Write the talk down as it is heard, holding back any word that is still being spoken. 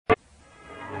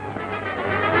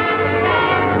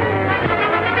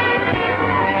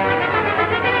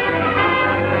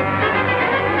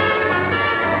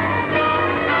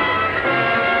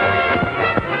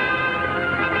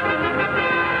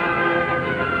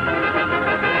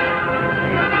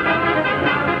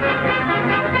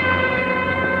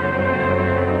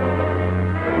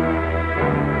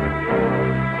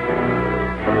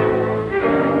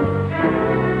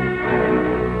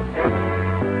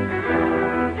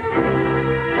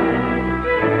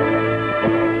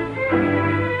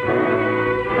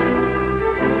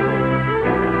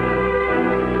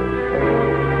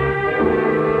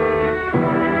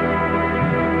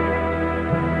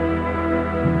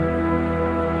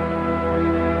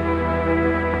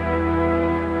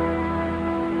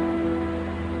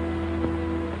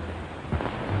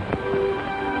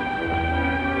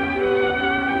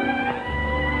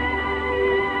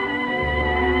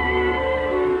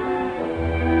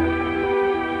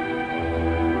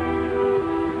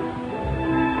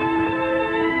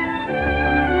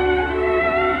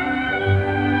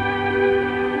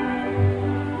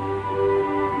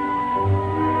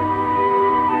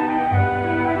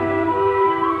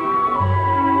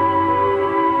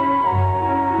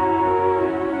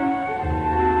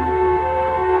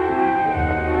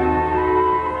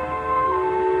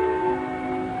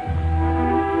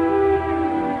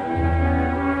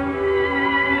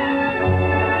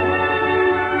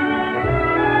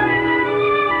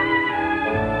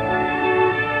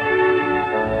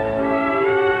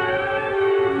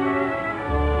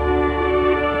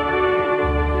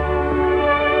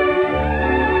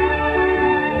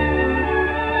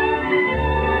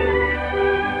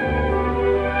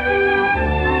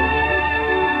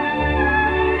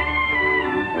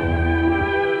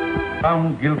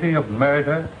found guilty of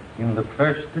murder in the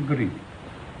first degree.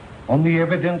 On the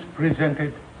evidence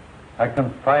presented, I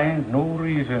can find no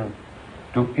reason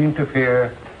to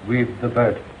interfere with the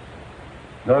verdict.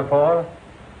 Therefore,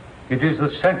 it is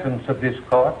the sentence of this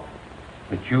court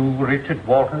that you, Richard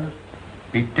Walters,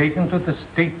 be taken to the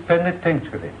state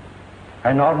penitentiary,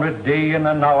 and on a day and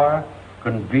an hour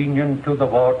convenient to the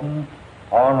warden,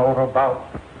 on or about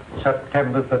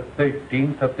September the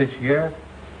 13th of this year,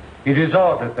 it is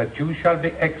ordered that you shall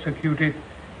be executed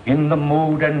in the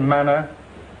mode and manner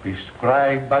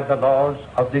prescribed by the laws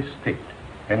of this state.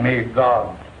 And may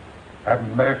God have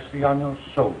mercy on your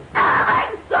soul.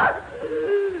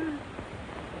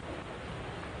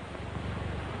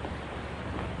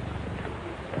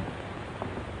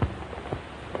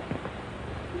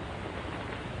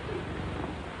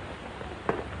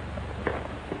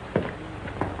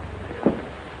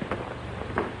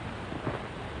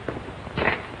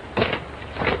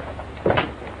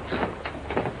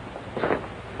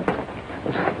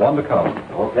 On the count.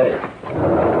 Okay.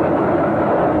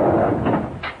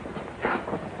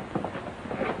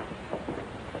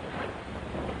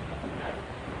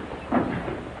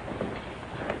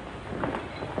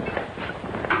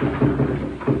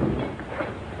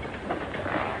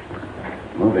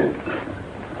 Move in.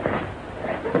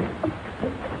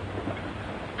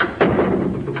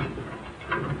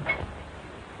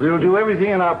 We'll do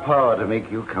everything in our power to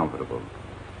make you comfortable.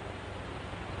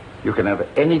 You can have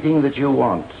anything that you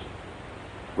want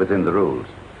within the rules.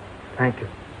 Thank you.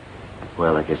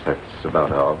 Well, I guess that's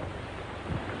about all.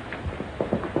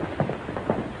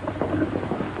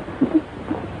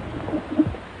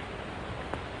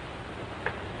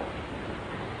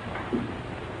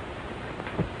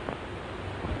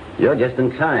 You're just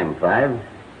in time, Five.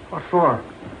 What for?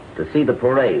 To see the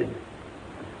parade.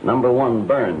 Number 1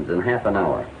 burns in half an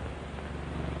hour.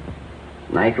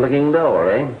 Nice-looking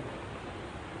door, eh?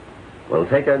 Well,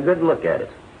 take a good look at it.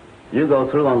 You go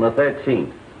through on the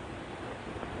 13th.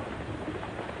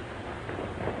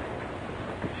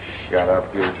 Shut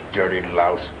up, you dirty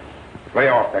louse. Lay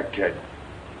off that kid.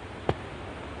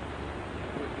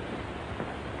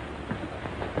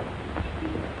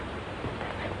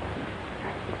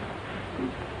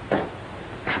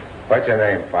 What's your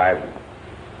name, Five?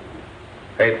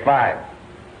 Hey, Five.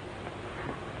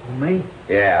 Me?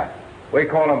 Yeah. We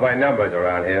call them by numbers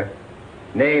around here.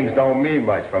 Names don't mean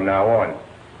much from now on.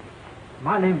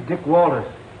 My name's Dick Walters.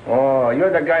 Oh, you're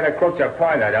the guy that croaked your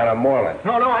partner down in Moreland.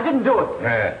 No, I didn't do it.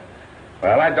 Yeah.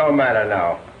 Well, that don't matter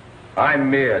now. I'm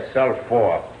Meir, cell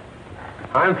 4.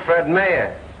 I'm Fred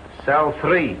Mayer, cell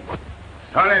 3.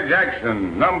 Sonny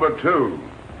Jackson, number 2.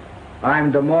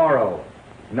 I'm DeMoro,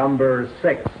 number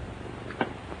 6.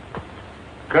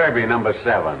 Kirby, number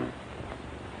 7.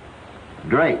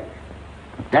 Drake,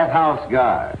 Death House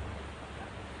Guard.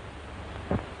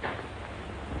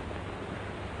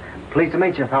 Pleased to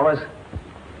meet you, fellas.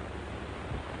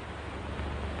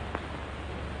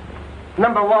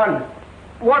 Number 1.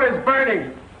 What is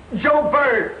burning? Joe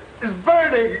Bird is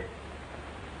burning.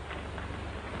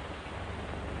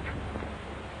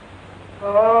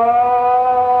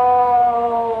 Oh.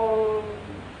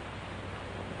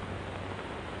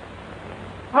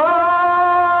 Oh.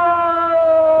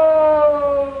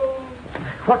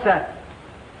 What's that?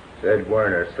 Sid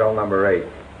Werner, cell number 8.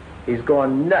 He's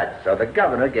going nuts, so the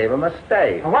governor gave him a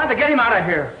stay. Well, why'd they get him out of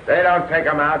here? They don't take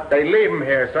him out. They leave him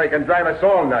here so he can drive us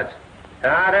all nuts.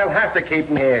 They'll have to keep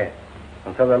him here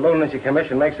until the Lunacy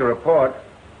Commission makes a report.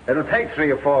 It'll take 3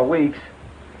 or 4 weeks.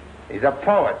 He's a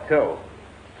poet, too.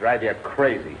 Drive you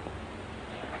crazy.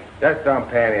 Just don't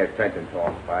pay any attention to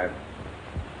him, Five.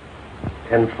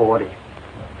 10:40.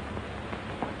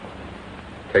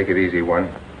 Take it easy,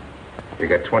 one. You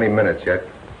got 20 minutes yet.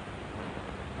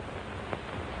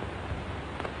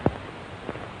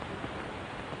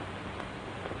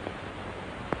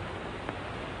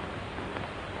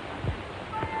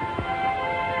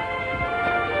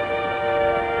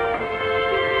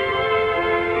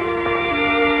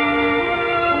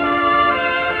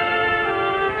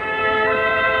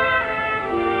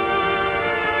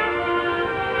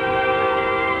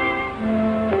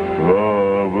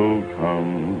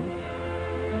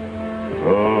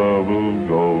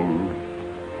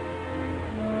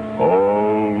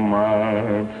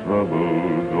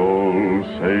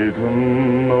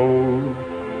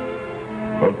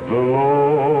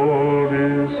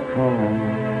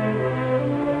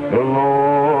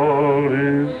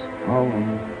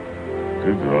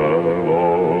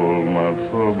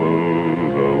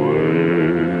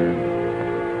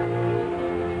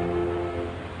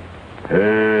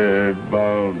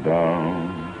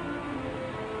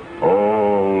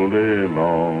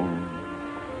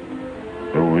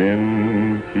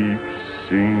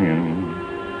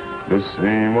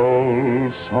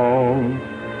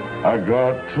 I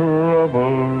got trouble,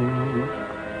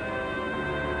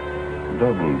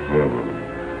 double trouble,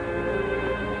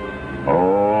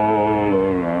 all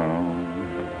around,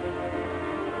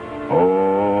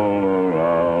 all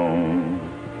around.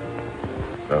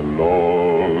 The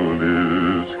Lord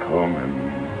is coming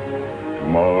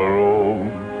tomorrow.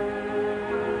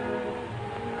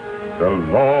 The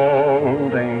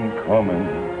Lord ain't coming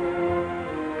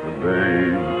today.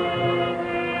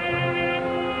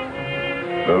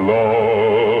 The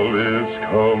Lord is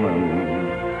coming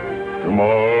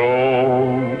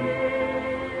tomorrow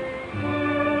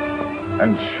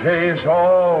and chase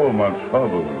all my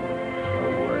troubles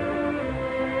away.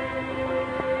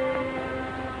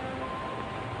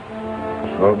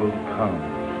 Trouble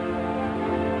comes,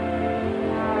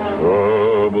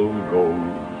 trouble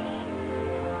goes,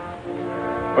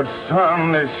 but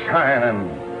sun is shining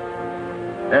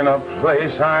in a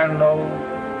place I know.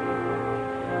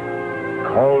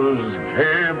 'Cause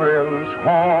Gabriel's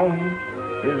horn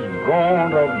is going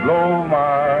to blow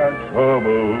my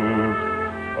troubles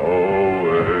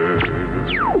away.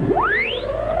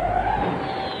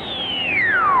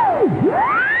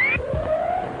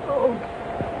 Oh,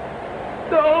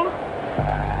 don't.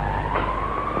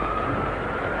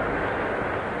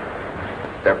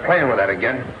 They're playing with that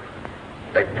again.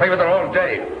 They play with it all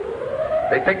day.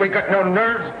 They think we got no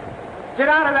nerves. Get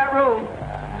out of that room.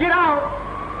 Get out.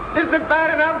 Isn't it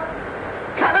bad enough?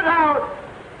 Cut it out.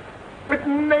 It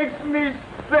makes me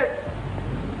sick.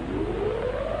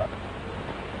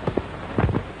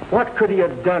 What could he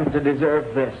have done to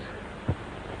deserve this?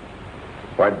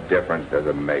 What difference does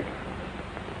it make?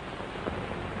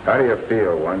 How do you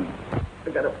feel, one? I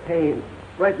got a pain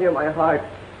right near my heart.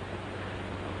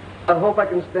 I hope I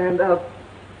can stand up.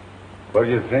 What are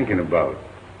you thinking about?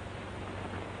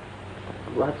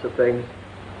 Lots of things.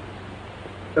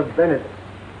 Of Bennett.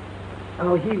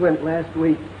 How he went last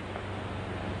week.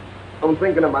 I'm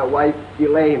thinking of my wife,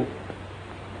 Elaine.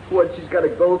 What she's got to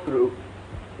go through.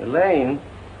 Elaine?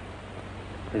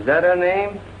 Is that her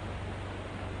name?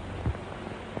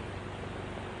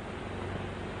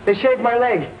 They shaved my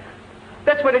leg.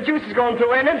 That's where the juice is going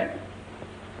through, ain't it?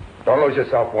 Don't lose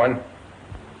yourself, one.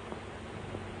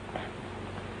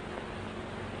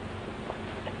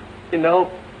 You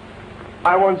know,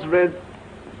 I once read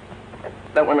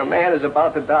that when a man is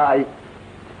about to die,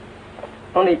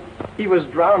 only he was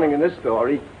drowning in this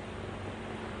story,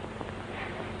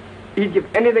 he'd give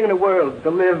anything in the world to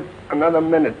live another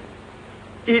minute.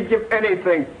 He'd give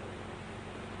anything.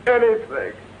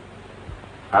 Anything.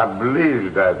 I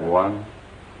believe that one.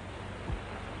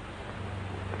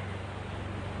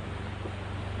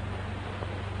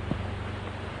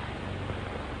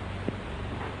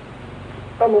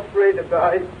 I'm afraid to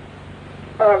die.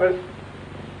 Honest.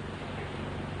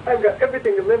 I've got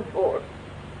everything to live for.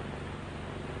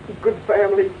 A good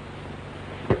family.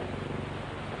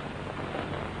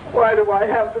 Why do I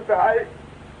have to die?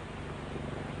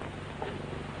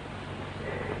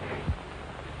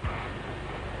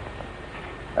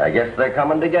 I guess they're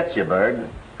coming to get you, Bird.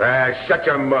 Shut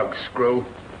your mug, screw.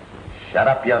 Shut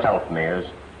up yourself, Mears.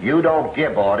 You don't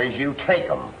give orders, you take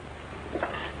them.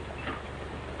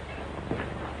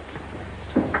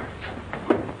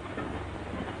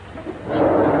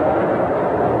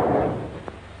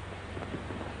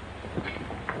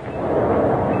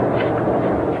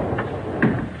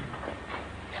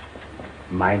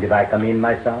 Mind if I come in,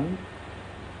 my son?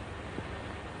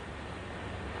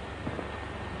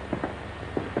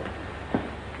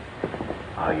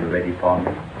 Are you ready for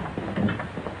me?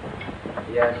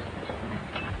 Yes.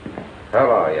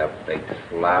 Hello, you big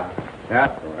slob.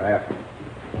 Yeah, right.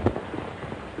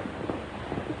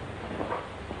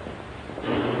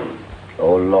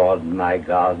 O Lord, my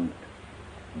God,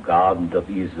 God of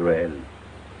Israel,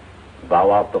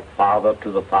 thou art the father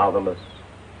to the fatherless,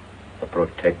 the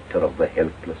protector of the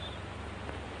helpless,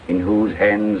 in whose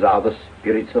hands are the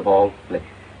spirits of all flesh.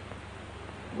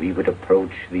 We would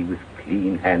approach thee with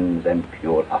clean hands and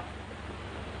pure heart.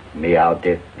 May our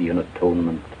death be an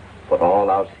atonement for all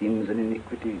our sins and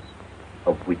iniquities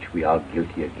of which we are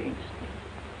guilty against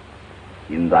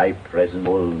thee. In thy presence,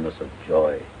 fullness of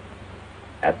joy.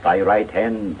 At thy right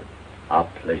hand are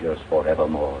pleasures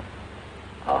forevermore.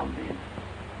 Amen.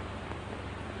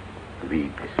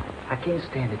 Read this. I can't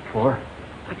stand it, Four.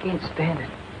 I can't stand it.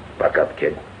 Buck up,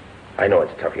 kid. I know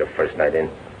it's tough your first night in.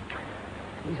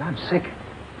 Please, I'm sick.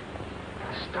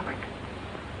 My stomach.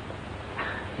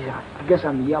 Yeah, I guess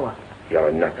I'm yellow.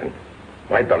 Yelling nothing.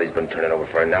 My belly's been turning over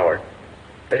for an hour.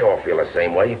 They all feel the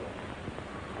same way.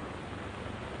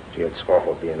 Gee, it's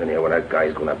awful being in here when that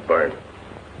guy's gonna burn.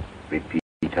 Repeat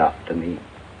after me.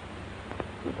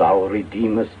 Thou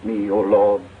redeemest me, O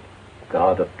Lord,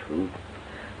 God of truth.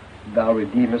 Thou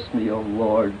redeemest me, O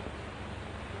Lord,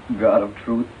 God of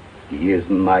truth. He is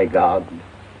my God,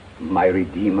 my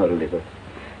Redeemer liveth.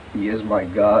 He is my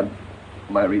God,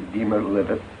 my Redeemer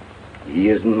liveth. He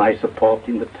is my support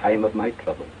in the time of my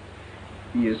trouble.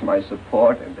 He is my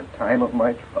support in the time of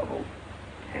my trouble.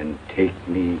 And take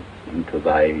me into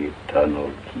thy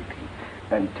eternal keeping.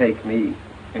 And take me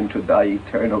into thy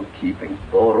eternal keeping.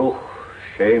 Baruch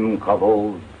Shem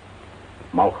Kavod,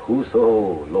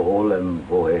 Malchuso Loholem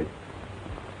Voed.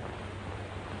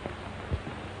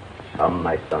 Come,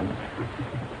 my son.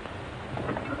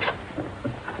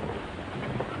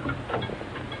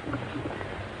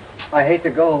 I hate to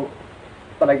go,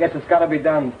 but I guess it's got to be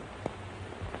done.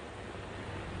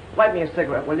 Light me a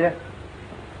cigarette, will you?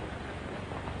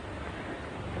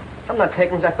 I'm not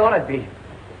taking as I thought I'd be.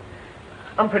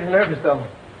 I'm pretty nervous, though.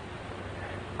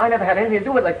 I never had anything to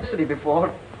do with electricity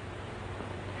before.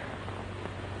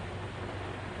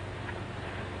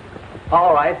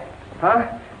 All right.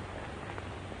 Huh?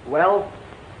 Well,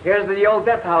 here's the old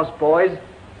death house, boys.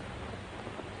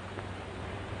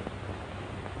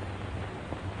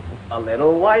 A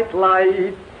little white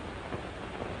light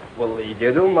will lead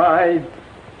you to my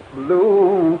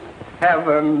blue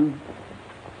heaven.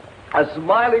 A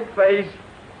smiling face,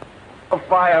 a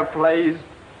fireplace,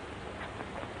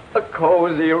 a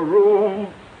cozy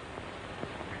room.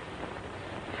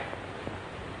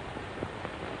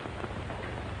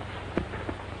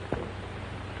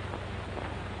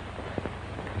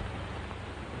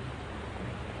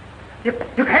 You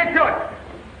can't do it!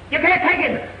 You can't take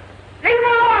him! Leave him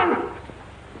alone!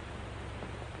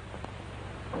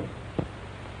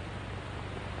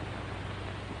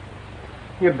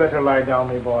 You better lie down,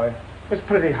 me boy. It's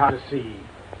pretty hard to see.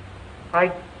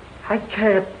 I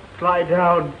can't lie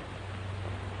down.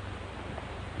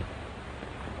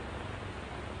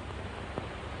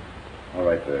 All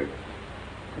right, Berg.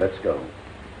 Let's go.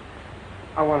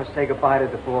 I want to say goodbye to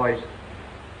the boys.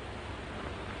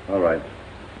 All right.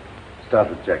 Start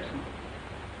with Jackson.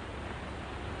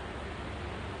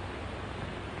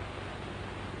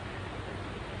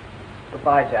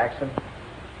 Goodbye, Jackson.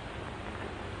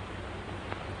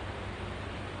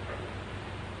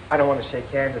 I don't want to shake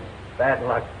hands. It's bad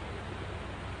luck.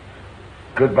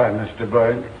 Goodbye, Mr.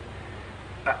 Berg.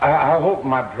 I hope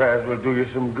my prayers will do you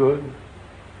some good.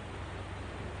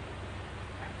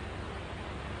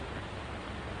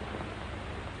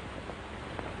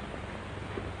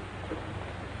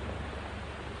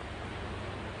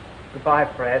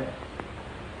 Goodbye, Fred.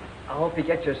 I hope you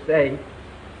get your stay.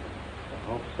 I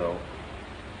hope so.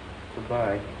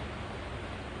 Goodbye.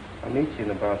 I'll meet you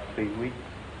in about 3 weeks.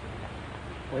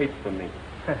 Wait for me.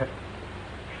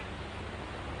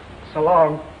 So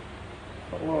long.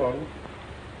 So long.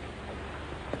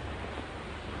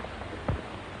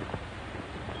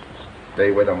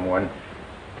 Stay with him one.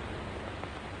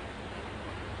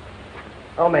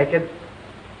 I'll make it.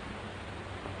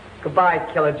 Goodbye,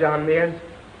 Killer John Mears.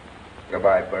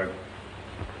 Goodbye, Berg.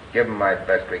 Give him my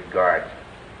best regards.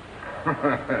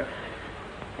 Laugh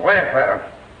at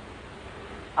him.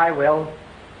 I will.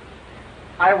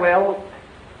 I will.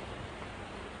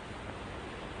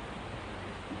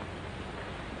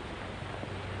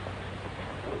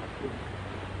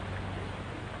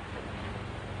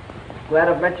 Glad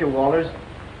I've met you, Walters.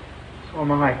 So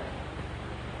am I.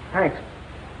 Thanks.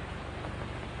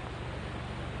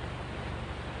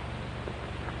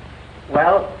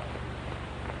 Well,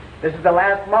 this is the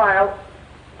last mile.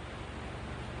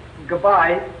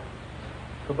 Goodbye.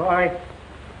 Goodbye.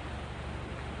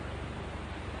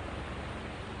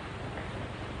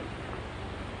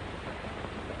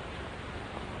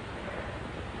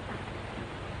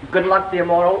 Good luck to you,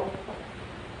 Moro.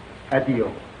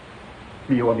 Adio,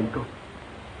 mio amico.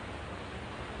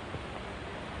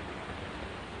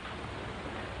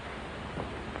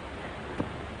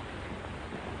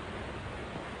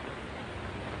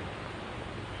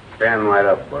 Stand right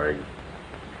up, Berg.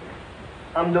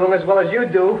 I'm doing as well as you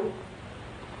do.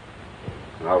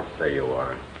 I'll say you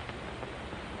are.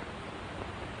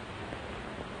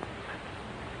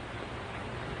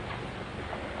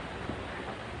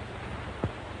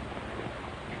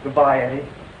 Goodbye, Eddie.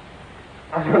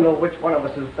 I don't know which one of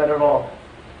us is better off.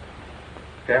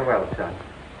 Farewell, son.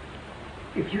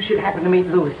 If you should happen to meet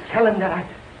Lewis, tell him that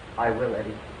I will,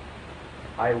 Eddie.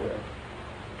 I will.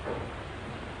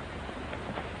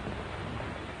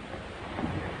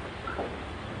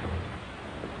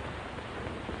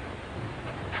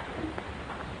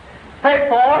 Hey,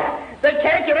 Paul! They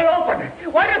can't get it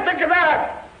open! What do you think of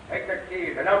that? Take the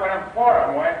keys and open them for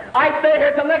them, Wes. I'd stay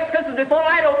here till next Christmas before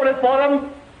I'd open it for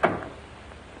them.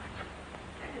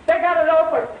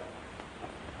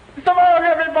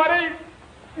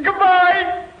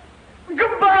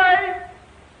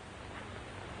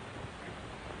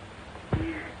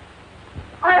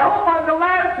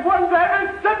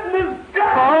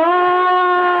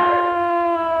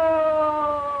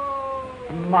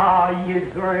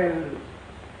 Israel,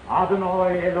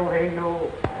 Adonai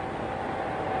Eloheinu.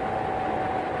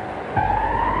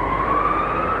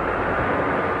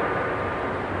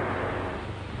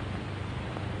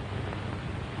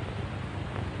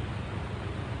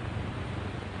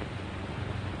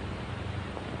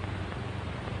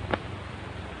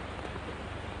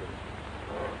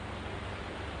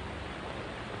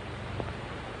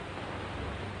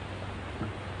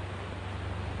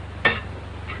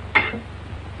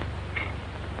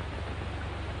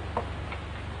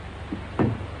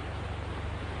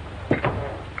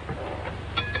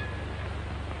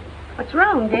 What's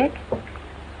wrong, Dick?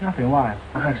 Nothing. Why?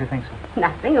 What makes you think so?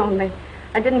 Nothing, only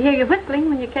I didn't hear you whistling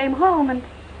when you came home, and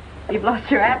you've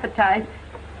lost your appetite.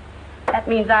 That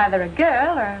means either a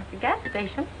girl or a gas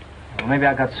station. Well, maybe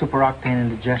I got super-octane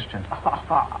indigestion.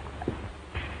 Are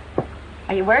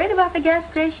you worried about the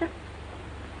gas station?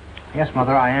 Yes,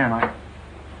 Mother, I am.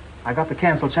 I got the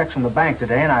canceled checks from the bank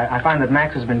today, and I find that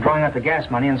Max has been drawing out the gas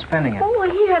money and spending it. Oh,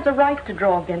 well, he has a right to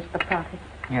draw against the profit.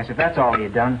 Yes, if that's all he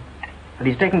had done. But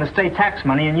he's taken the state tax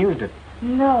money and used it.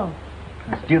 No.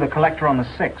 It's due the collector on the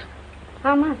 6th.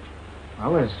 How much?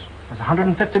 Well, it was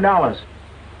 $150.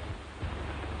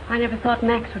 I never thought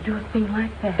Max would do a thing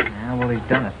like that. Yeah, well, he's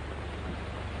done it.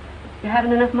 You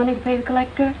haven't enough money to pay the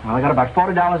collector? Well, I got about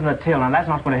 $40 in the till, and that's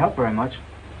not going to help very much.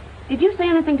 Did you say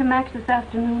anything to Max this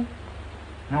afternoon?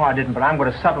 No, I didn't, but I'm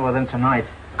going to supper with him tonight.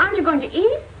 Aren't you going to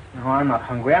eat? No, I'm not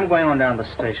hungry. I'm going on down to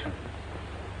the station.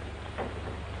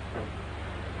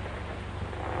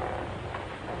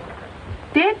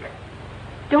 Dick,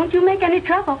 don't you make any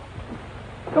trouble.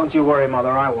 Don't you worry,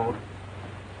 Mother, I won't.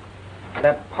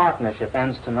 That partnership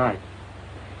ends tonight.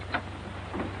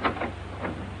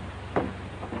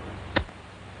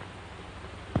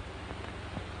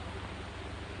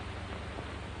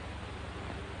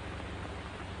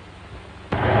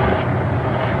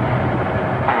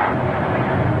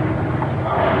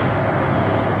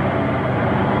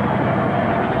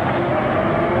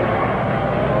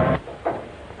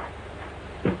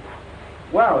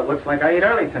 Well, it looks like I ate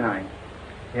early tonight.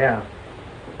 Yeah.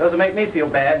 Doesn't make me feel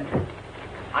bad.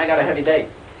 I got a heavy day.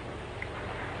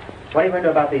 What are you going to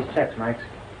do about these checks, Max?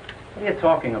 What are you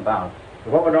talking about?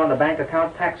 What were on the bank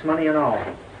account, tax money and all.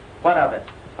 What of it?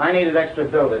 I needed extra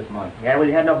dough this month. Yeah, well,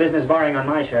 you had no business borrowing on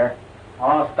my share.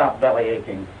 Oh, stop belly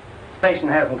aching. Station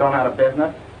hasn't gone out of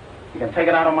business. You can take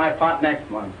it out of my pot next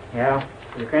month. Yeah?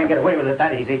 You can't get away with it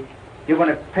that easy. You're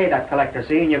going to pay that collector,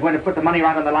 see, and you're going to put the money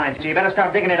right on the line, so you better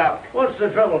start digging it up. What's the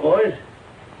trouble, boys?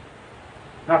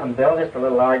 Nothing, Bill, just a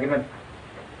little argument.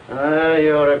 You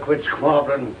ought to quit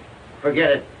squabbling. Forget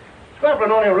it.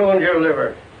 Squabbling only ruins your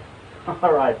liver.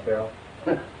 All right, Bill.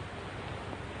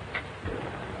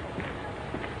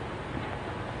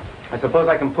 I suppose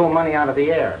I can pull money out of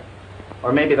the air.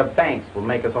 Or maybe the banks will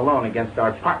make us a loan against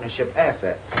our partnership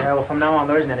assets. Yeah, well, from now on,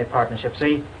 there isn't any partnership,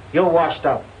 see? You're washed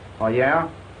up. Oh, yeah?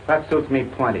 That suits me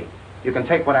plenty. You can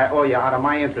take what I owe you out of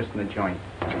my interest in the joint.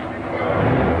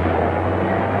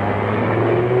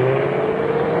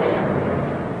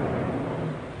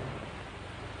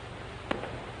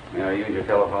 May I use your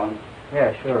telephone?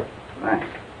 Yeah, sure. Thanks.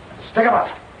 Stick 'em up.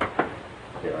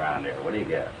 See around here. What do you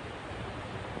got?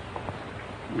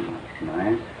 That's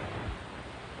nice.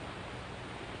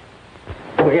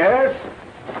 Oh, yes?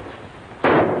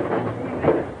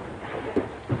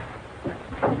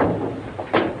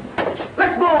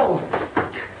 Let's move!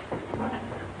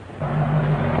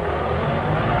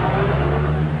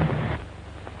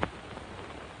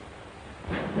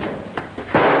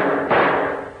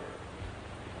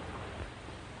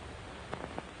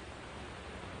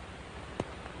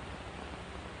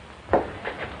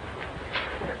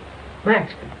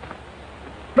 Max!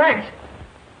 Max!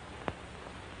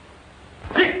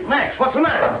 Hey, Max, what's the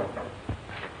matter?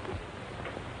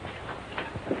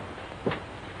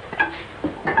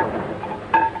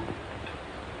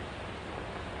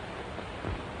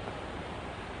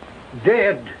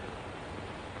 Dead.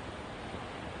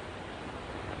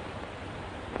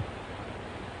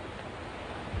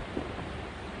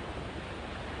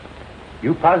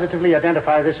 You positively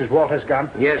identify this as Walter's gun?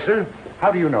 Yes, sir.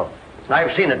 How do you know?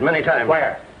 I've seen it many times.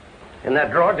 Where? In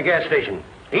that drawer at the gas station.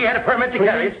 He had a permit to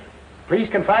carry it. Please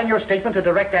confine your statement to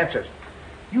direct answers.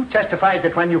 You testified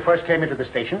that when you first came into the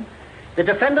station, the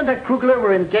defendant and Krugler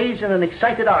were engaged in an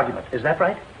excited argument. Is that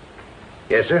right?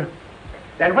 Yes, sir.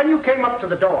 Then when you came up to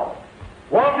the door,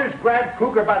 Walters grabbed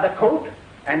Kruger by the coat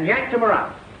and yanked him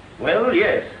around. Well,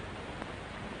 yes.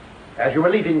 As you were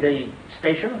leaving the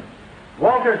station,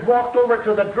 Walters walked over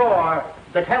to the drawer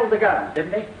that held the gun,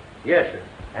 didn't he? Yes, sir.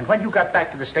 And when you got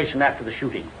back to the station after the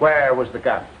shooting, where was the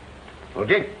gun? Well,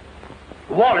 Dick,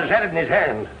 Walters had it in his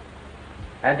hand.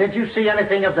 And did you see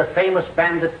anything of the famous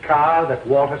bandit car that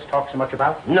Walters talks so much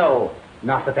about? No.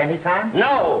 Not at any time?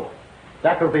 No.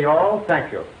 That will be all.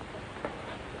 Thank you.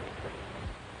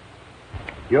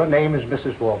 Your name is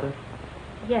Mrs. Walters?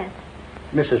 Yes.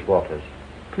 Mrs. Walters,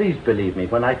 please believe me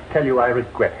when I tell you I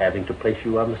regret having to place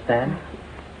you on the stand.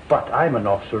 But I'm an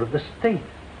officer of the state,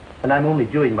 and I'm only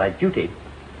doing my duty.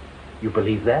 You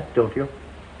believe that, don't you?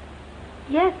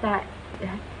 Yes,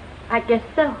 I guess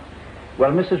so.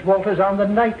 Well, Mrs. Walters, on the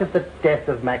night of the death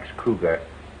of Max Kruger,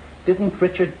 didn't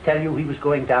Richard tell you he was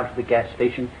going down to the gas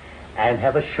station and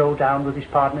have a showdown with his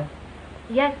partner?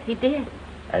 Yes, he did.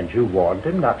 And you warned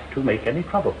him not to make any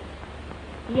trouble.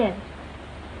 Yes.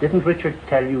 Didn't Richard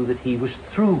tell you that he was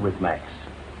through with Max?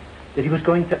 That he was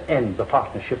going to end the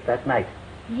partnership that night?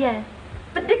 Yes.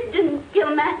 But Dick didn't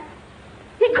kill Max.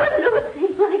 He couldn't do a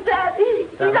thing like that.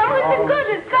 He's always been good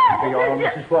as God. Be all,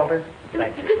 Mrs. Walters?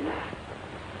 Thank you.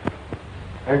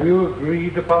 Have you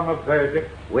agreed upon a verdict?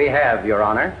 We have, Your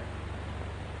Honor.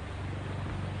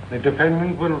 The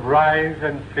defendant will rise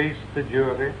and face the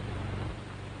jury.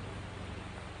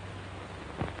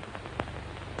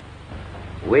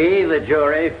 We, the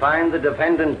jury, find the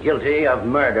defendant guilty of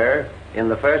murder in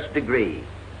the first degree.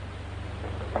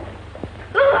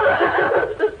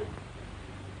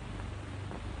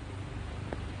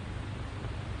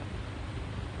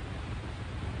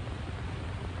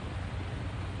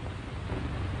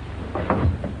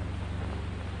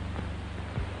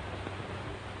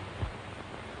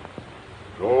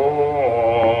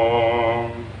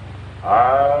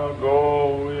 I'll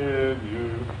go with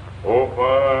you.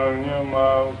 Open your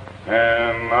mouth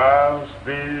and I'll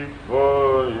speak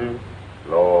for you.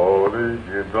 Lord, if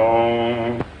you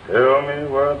don't tell me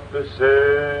what to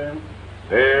say,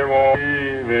 they won't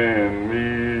believe in me.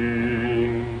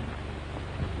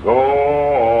 Go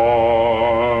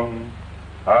on,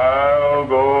 I'll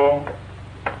go.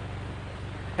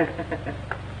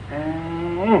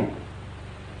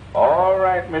 All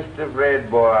right, Mr.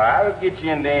 Red Boy, I'll get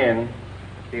you in the end.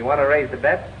 Do you want to raise the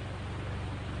bet?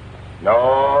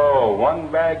 No,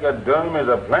 one bag of Dunham is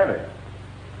a plenty.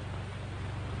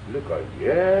 Look at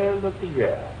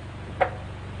yeah.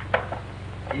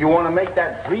 You want to make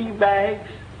that 3 bags?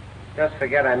 Just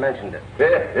forget I mentioned it.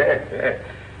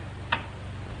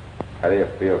 How do you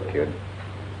feel, kid?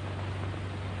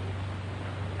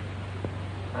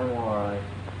 I'm all right.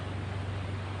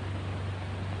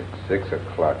 It's 6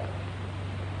 o'clock.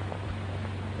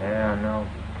 Yeah, I know.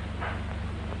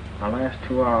 My last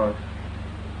 2 hours.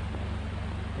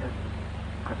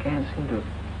 I can't seem to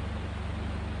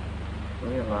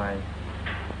realize.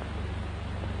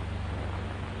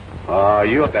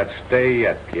 You let that stay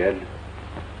yet, kid.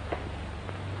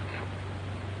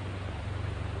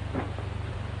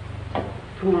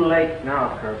 Too late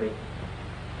now, Kirby.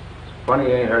 It's funny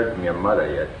you ain't heard from your mother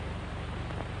yet.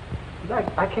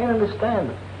 I can't understand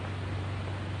it.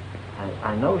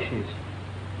 I know she's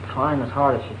trying as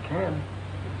hard as she can.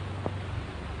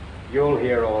 You'll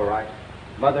hear all right.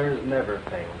 Mother's never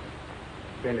failed.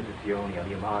 Benedizione al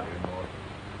mio madre more.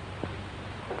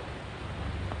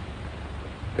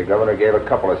 The governor gave a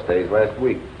couple of stays last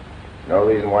week. No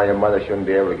reason why your mother shouldn't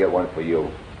be able to get one for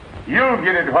you. You'll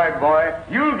get it, white boy.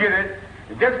 You'll get it.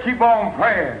 Just keep on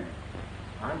praying.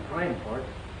 I'm praying for it.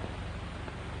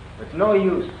 It's no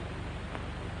use.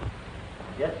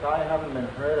 I guess I haven't been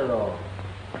hurt at all.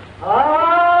 Oh!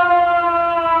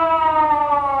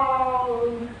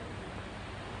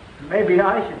 Maybe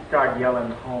I should start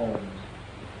yelling Holmes.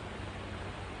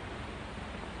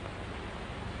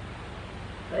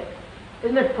 Hey,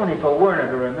 isn't it funny for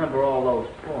Werner to remember all those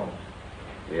poems?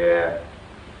 Yeah.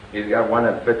 He's got one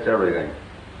that fits everything.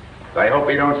 I hope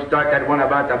he don't start that one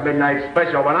about the midnight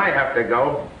special when I have to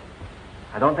go.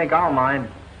 I don't think I'll mind.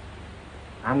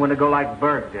 I'm going to go like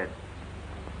Berg did.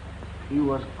 He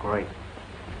was great.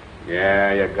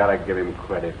 Yeah, you gotta give him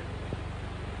credit.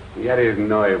 He had his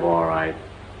nerve all right.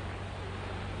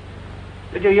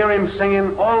 Did you hear him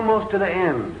singing almost to the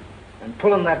end? And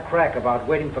pulling that crack about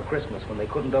waiting for Christmas when they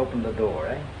couldn't open the door,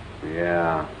 eh?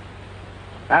 Yeah.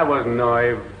 That was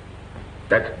nerve.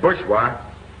 That's bourgeois.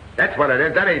 That's what it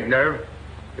is. That ain't nerve.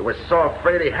 He was so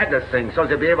afraid he had to sing so as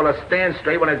to be able to stand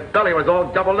straight when his belly was all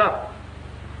doubled up.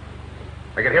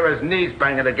 I could hear his knees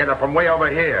banging together from way over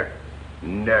here.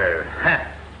 Nerve. Huh.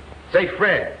 Say,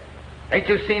 Fred, ain't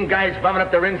you seen guys bumming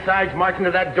up their insides marching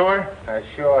to that door? I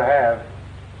sure have.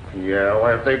 Yeah,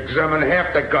 well, if they examine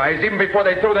half the guys, even before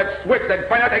they throw that switch, they'd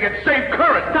find out they could save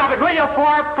current. Stop it, will you,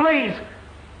 for please?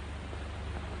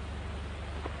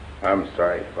 I'm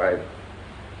sorry if I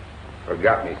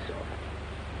forgot myself.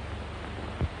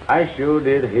 I sure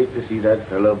did hate to see that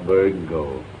fellow Berg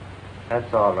go.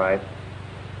 That's all right.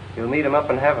 You'll meet him up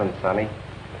in heaven, Sonny.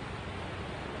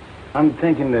 I'm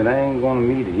thinking that I ain't gonna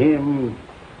meet him,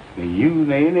 nor you,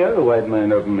 nor any other white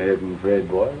man up in heaven, Fred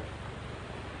boy.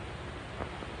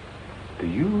 Do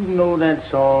you know that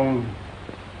song,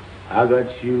 I got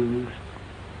shoes,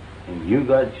 and you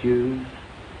got shoes,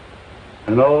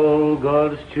 and all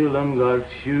God's children got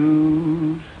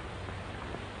shoes?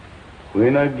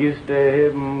 When I get to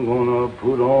heaven, I'm gonna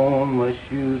put on my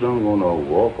shoes, I'm gonna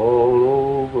walk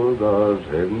all over God's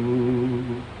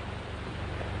heaven.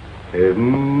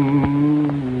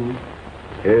 Heaven,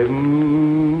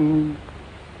 heaven.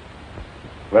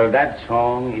 Well, that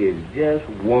song is just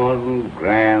one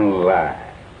grand lie.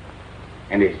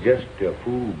 And it's just a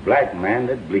fool black man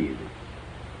that believes it.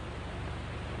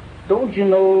 Don't you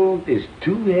know there's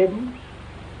two heavens?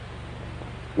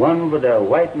 One for the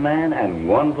white man and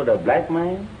one for the black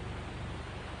man?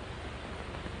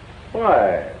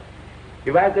 Why,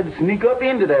 if I could sneak up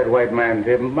into that white man's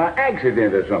heaven by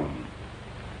accident or something,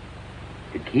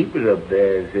 the keeper up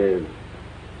there says,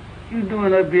 "You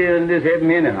doing up here in this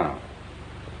heaven anyhow?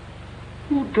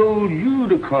 Who told you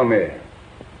to come here?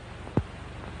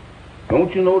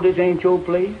 Don't you know this ain't your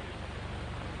place?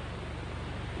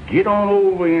 Get on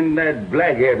over in that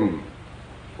black heaven,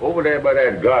 over there by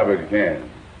that garbage can,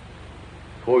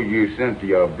 before you're sent to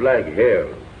your black hell."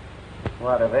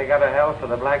 What, have they got a hell for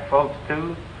the black folks,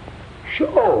 too?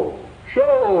 Sure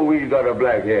we got a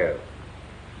black hell.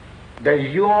 Does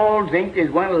you all think they's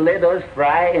going to let us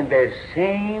fry in the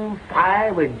same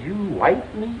fire with you white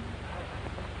meat?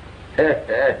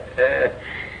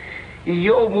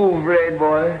 Your move, Red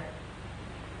boy.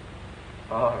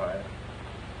 All right.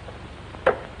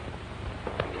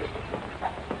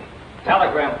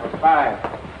 Telegram for 5.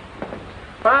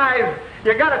 5?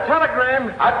 You got a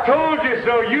telegram? I told you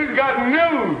so. You got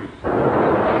news.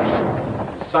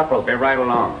 Supper'll be right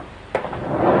along.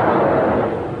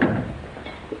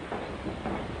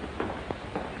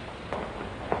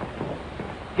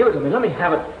 Give it to me. Let me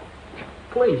have it.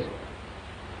 Please.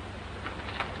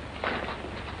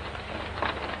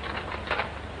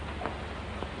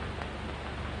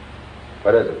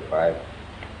 What is it, 5? It's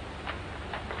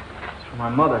for my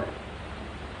mother.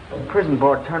 The prison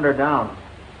board turned her down.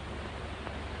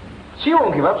 She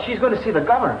won't give up. She's going to see the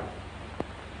governor.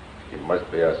 She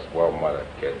must be a swell mother,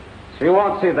 kid. She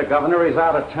won't see the governor. He's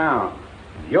out of town.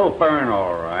 You'll burn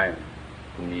all right.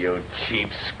 You cheap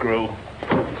screw.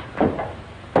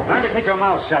 Learn to keep your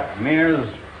mouth shut, Mears.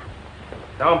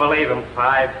 Don't believe him,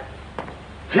 5.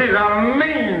 He's a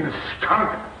mean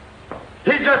skunk.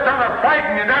 He's just trying to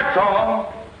frighten you, that's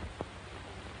all.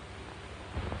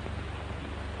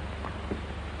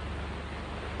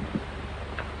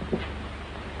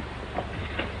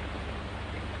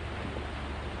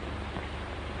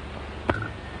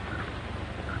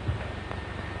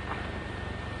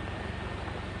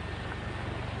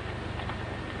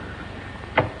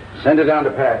 Send it down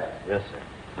to Pat. Yes, sir.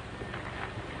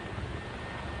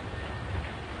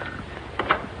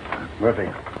 Murphy.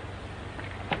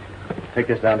 Take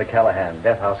this down to Callahan,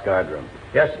 death house guard room.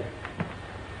 Yes, sir.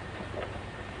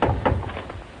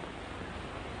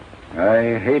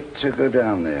 I hate to go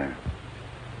down there.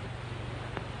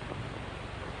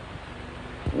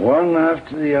 One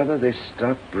after the other, they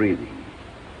stop breathing.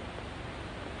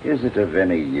 Is it of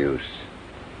any use?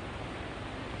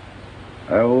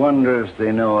 I wonder if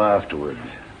they know afterward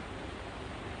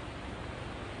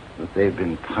that they've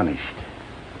been punished.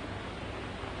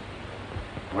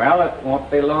 Well, it won't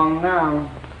be long now.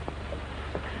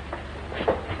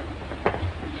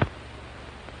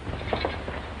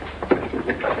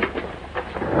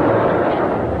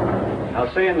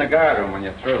 I'll see you in the guard room when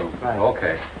you're through. Right.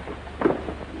 Okay.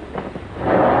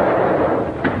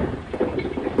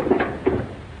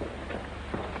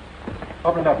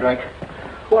 Open it up, Drake.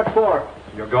 What for?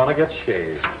 You're gonna get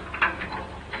shaved.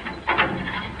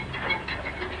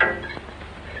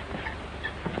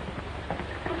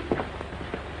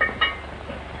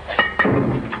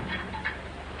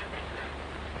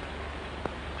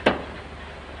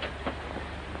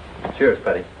 Cheers,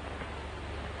 Petty.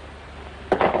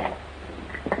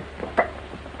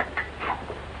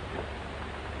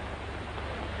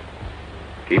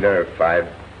 Keep nerve, 5.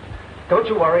 Don't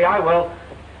you worry. I will.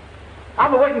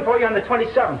 I'll be waiting for you on the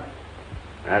 27th.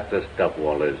 That's the stuff,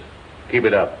 Walters. Keep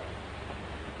it up.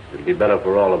 It'll be better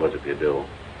for all of us if you do.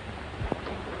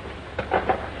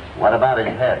 What about his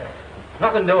head?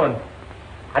 Nothing doing.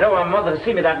 I don't want Mother to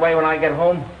see me that way when I get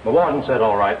home. The warden said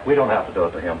all right. We don't have to do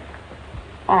it to him.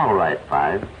 All right,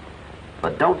 5.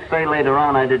 But don't say later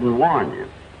on I didn't warn you.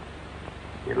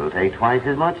 It'll take twice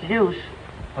as much use.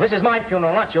 Well, this is my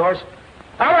funeral, not yours.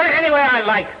 I'll write it any way I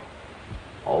like.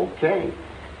 Okay.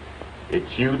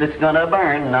 It's you that's gonna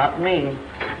burn, not me.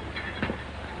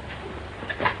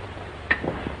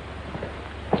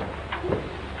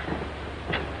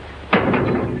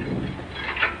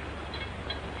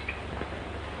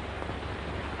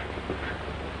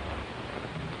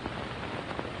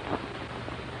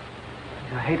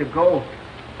 I hate to go.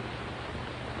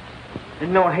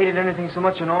 Didn't know I hated anything so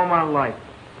much in all my life.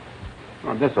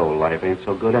 Well, this old life ain't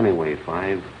so good anyway,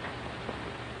 Five.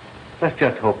 Let's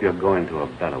just hope you're going to a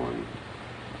better one.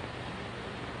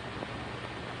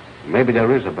 Maybe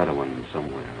there is a better one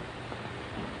somewhere.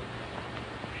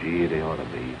 Gee, they ought to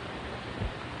be.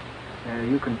 Yeah,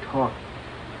 you can talk.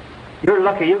 You're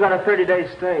lucky. You got a 30-day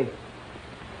stay.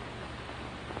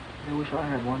 I wish I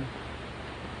had one.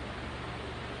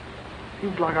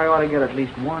 Seems like I ought to get at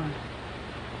least one.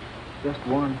 Just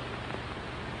one.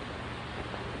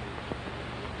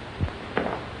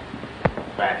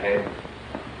 Fathead.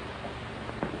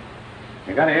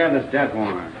 You gotta hear this death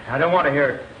warrant. I don't want to hear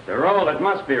it. The roll, it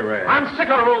must be read. I'm sick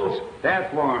of rules.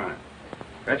 Death warrant.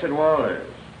 Richard Walters.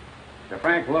 To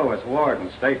Frank Lewis,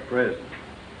 Warden, State Prison.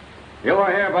 You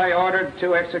are hereby ordered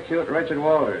to execute Richard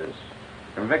Walters,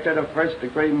 convicted of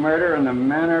first-degree murder in the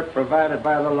manner provided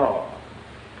by the law,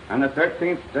 on the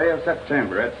 13th day of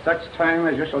September, at such time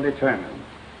as you shall determine,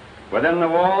 within the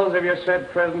walls of your said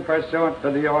prison, pursuant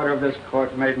to the order of this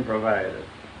court made and provided.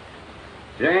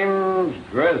 James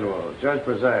Griswold, judge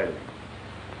presiding.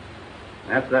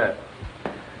 That's that.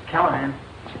 Callahan,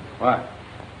 What?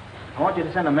 I want you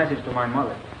to send a message to my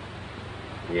mother.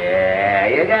 Yeah,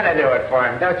 you gotta do it for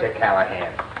him, don't you,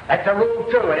 Callahan? That's a rule,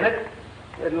 too, ain't it?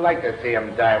 You'd like to see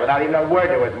him die without even a word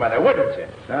to his mother, wouldn't you?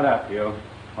 Shut up, you.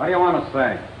 What do you want to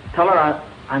say? Tell her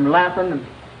I'm laughing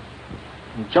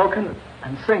and joking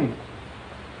and singing.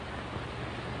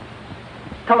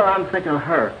 Tell her I'm thinking of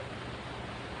her.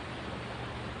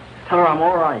 Tell her I'm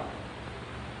all right.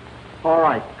 All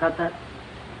right. Got that?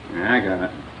 Yeah, I got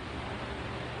it.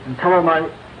 And tell her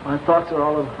my thoughts are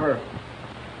all of her.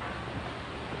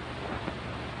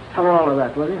 Tell her all of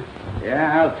that, will you?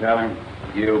 Yeah, I'll tell him.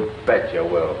 You bet you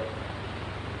will.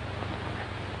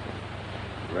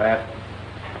 Rat.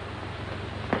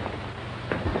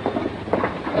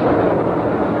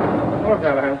 Hello,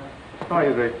 Callahan. How are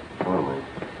you, Greg?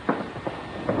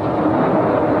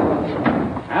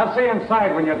 I'll see you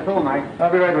inside when you're through, Mike.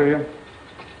 I'll be right with you.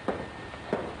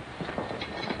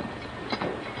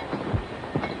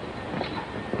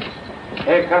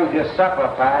 Here comes your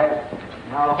supper, Five.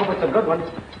 Now, I hope it's a good one.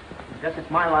 Guess it's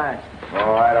my last.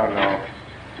 Oh, I don't know.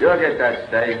 You'll get that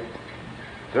steak.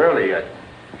 It's early yet.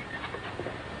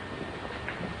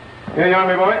 Here you are,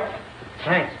 me boy.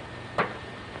 Thanks.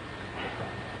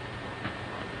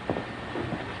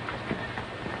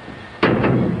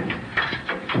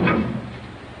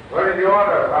 What did you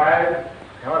order, Five?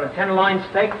 I ordered 10-loin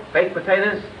steak, baked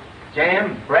potatoes,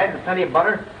 jam, bread, and plenty of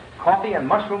butter, coffee, and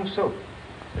mushroom soup.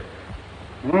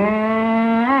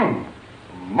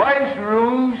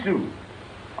 Mushroom soup.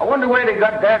 I wonder where they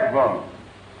got that from.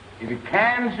 Is it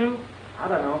canned soup? I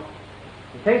don't know.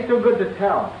 It tastes too good to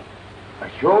tell.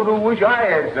 I sure do wish I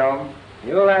had some.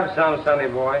 You'll have some, sonny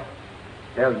boy.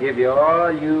 They'll give you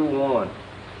all you want.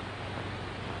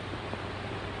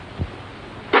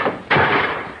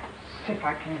 Sick,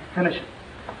 I can't finish it.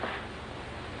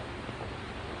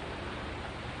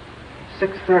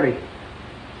 6:30.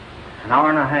 An hour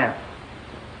and a half.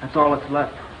 That's all that's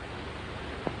left.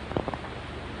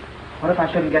 What if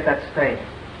I shouldn't get that stay?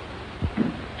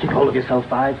 Keep hold of yourself,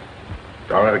 Five.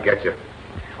 Don't let it get you.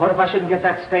 What if I shouldn't get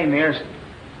that stay, Mears?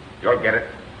 You'll get it.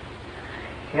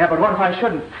 Yeah, but what if I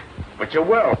shouldn't? But you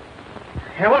will.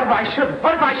 Yeah, what if I shouldn't?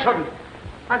 What if I shouldn't?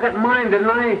 I got mine, didn't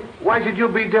I? Why should you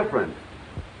be different?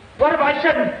 What if I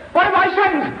shouldn't? What if I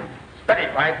shouldn't?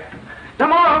 Steady, Frank.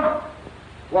 Tomorrow,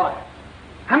 What?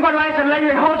 I'm going to ask and let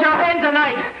you hold your hand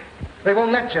tonight. They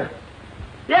won't let you.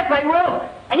 Yes, they will.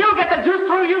 And you'll get the juice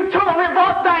through you, too, and we'll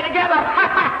both die together.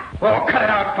 Oh, cut it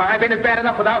out, Five. Ain't it bad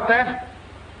enough without that?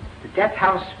 The death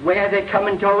house where they come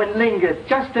and go and linger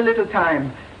just a little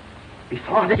time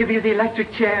before they give you the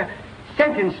electric chair,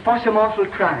 sentenced for some awful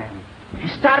crime. You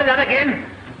started that again.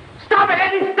 Stop it,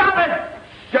 Eddie, stop it.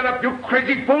 Shut up, you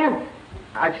crazy fool.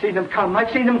 I've seen them come,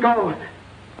 I've seen them go.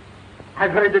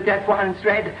 I've heard the death warrants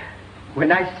read.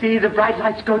 When I see the bright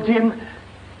lights go dim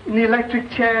in the electric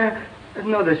chair,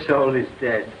 another soul is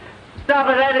dead. Stop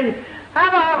it, Eddie.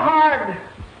 Have a heart.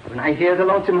 When I hear the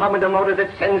lonesome hum of the motor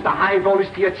that sends the high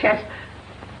voltage to your chest,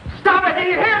 Stop it, do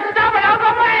you hear? Stop it, I'm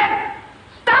a man.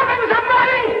 Stop him,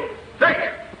 somebody. Think.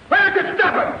 Where could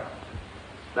stop him?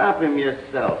 Stop him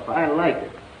yourself. I like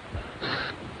it.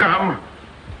 Scum.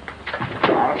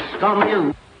 I'll scum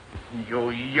you. You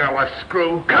yellow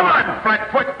screw. Come on,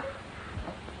 flatfoot.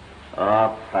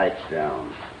 Oh, pipe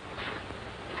down.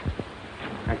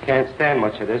 I can't stand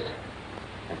much of this.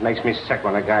 It makes me sick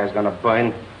when a guy is gonna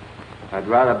burn. I'd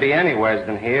rather be anywhere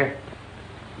than here.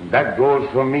 That goes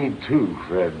for me, too,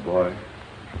 Fred, boy.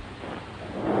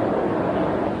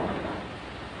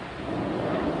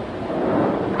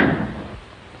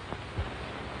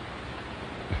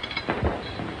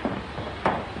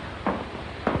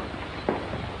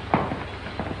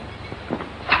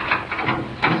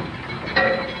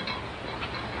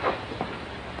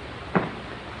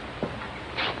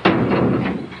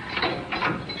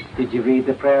 Did you read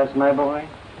the prayers, my boy?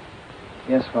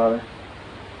 Yes, Father.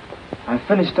 I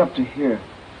finished up to here.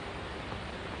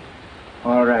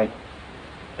 All right.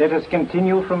 Let us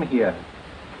continue from here.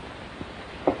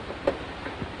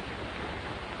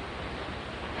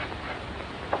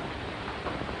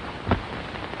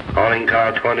 Calling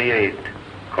car 28.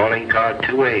 Calling car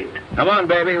 28. Come on,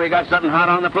 baby. We got something hot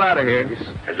on the platter here.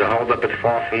 There's a holdup at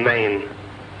 4th and Main.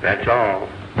 That's all.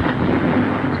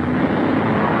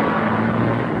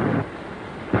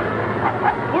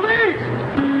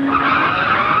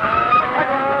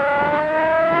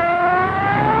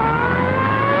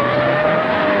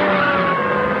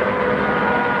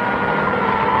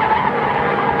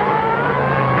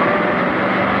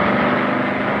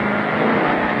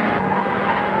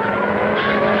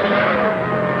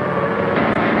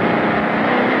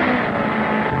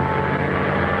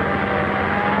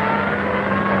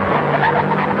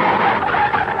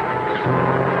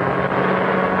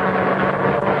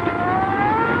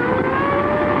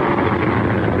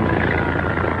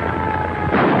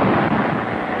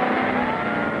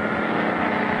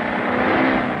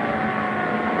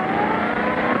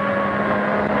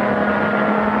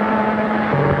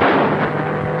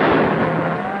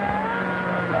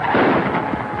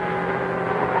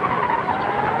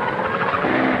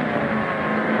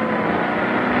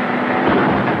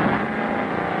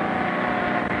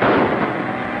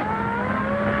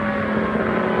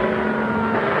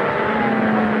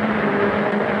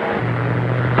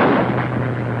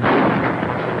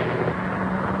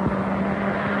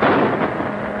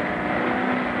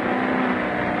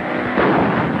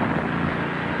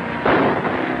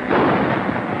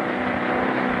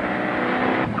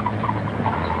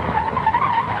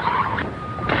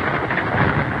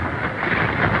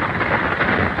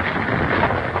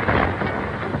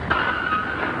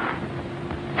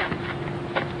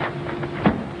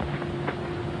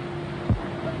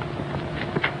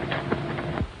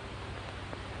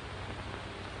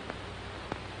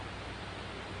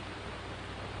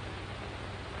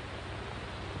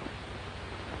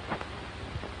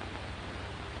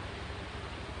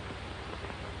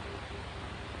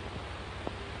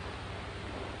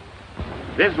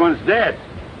 This one's dead.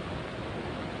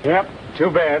 Yep, too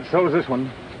bad. So's this one.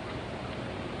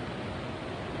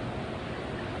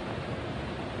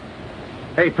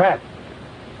 Hey, Pat.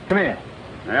 Come here.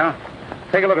 Yeah?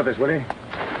 Take a look at this, will you?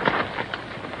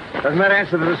 Doesn't that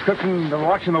answer the description of the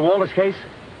watch in the Walters case?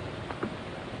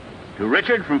 To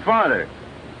Richard from father.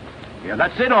 Yeah,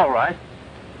 that's it, all right.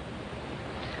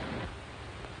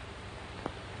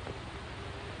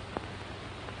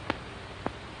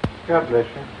 God bless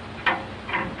you.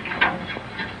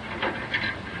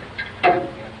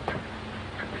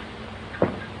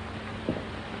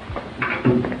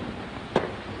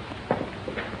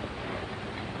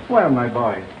 Well, my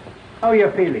boy, how are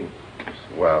you feeling?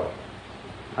 Well,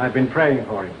 I've been praying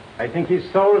for him. I think his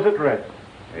soul is at rest.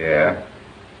 yeah.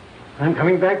 I'm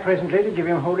coming back presently to give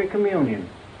him Holy Communion.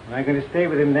 And I'm going to stay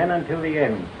with him then until the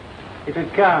end. It'll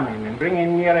calm him and bring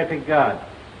him nearer to God.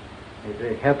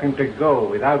 It'll help him to go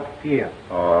without fear.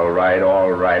 All right,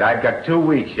 all right. I've got 2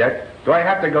 weeks yet. Do I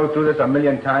have to go through this a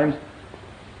million times?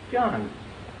 John,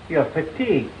 you're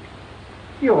fatigued.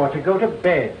 You ought to go to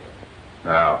bed.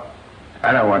 No.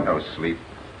 I don't want no sleep.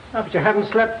 Oh, but you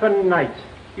haven't slept for nights.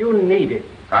 You need it.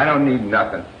 I don't need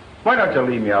nothing. Why don't you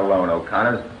leave me alone,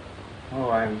 O'Connors? Oh,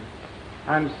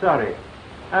 I'm sorry.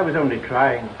 I was only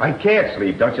trying. I can't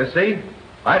sleep, don't you see?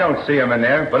 I don't see him in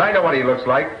there, but I know what he looks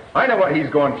like. I know what he's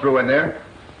going through in there.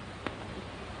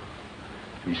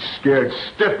 He's scared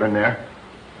stiff in there.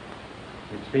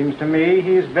 It seems to me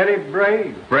he's very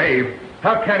brave. Brave?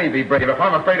 How can he be brave if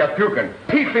I'm afraid of puking?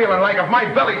 He's feeling like if my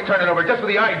belly's turning over just with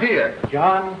the idea.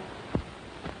 John,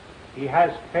 he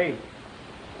has faith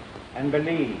and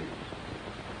believes.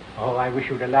 Oh, I wish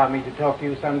you'd allow me to talk to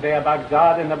you someday about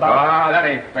God and about... Ah, that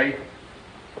ain't faith.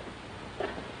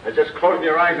 It's just closing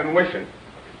your eyes and wishing.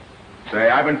 Say,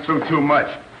 I've been through too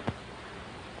much.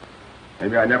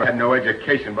 Maybe I never had no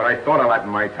education, but I thought a lot in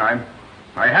my time.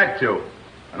 I had to.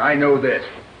 And I know this.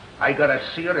 I gotta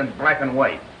see it in black and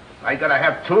white. I gotta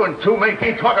have 2 and 2 make.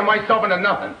 Ain't talking myself into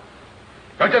nothing.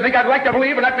 Don't you think I'd like to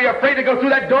believe and not be afraid to go through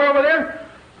that door over there?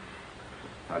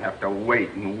 I'd have to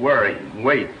wait and worry and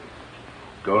wait.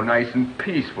 Go nice and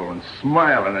peaceful and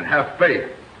smiling and have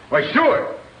faith. Why,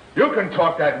 sure. You can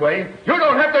talk that way. You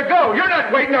don't have to go. You're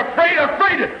not waiting,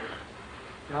 afraid.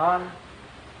 John,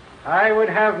 I would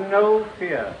have no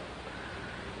fear.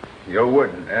 You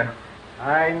wouldn't, eh?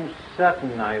 I'm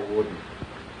certain I wouldn't.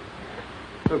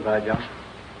 Goodbye, John.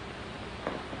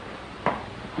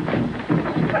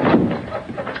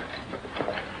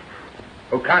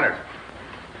 O'Connor,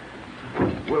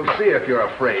 we'll see if you're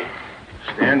afraid.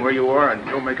 Stand where you are and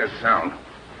don't make a sound.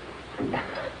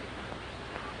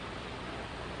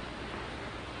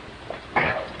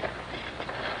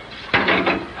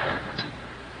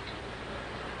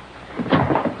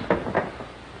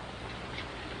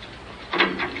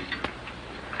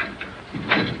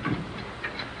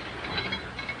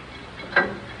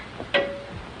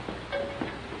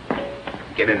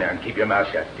 Get in there and keep your mouth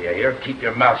shut. Do you hear? Keep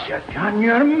your mouth shut. John,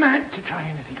 you're mad to try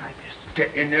anything like this.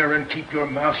 Get in there and keep your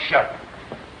mouth shut.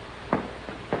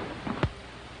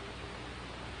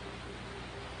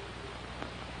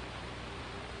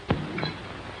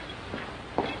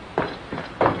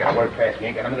 Get a word fast. You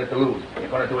ain't got a minute to lose. You're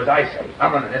going to do as I say.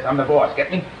 I'm running this. I'm the boss.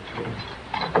 Get me?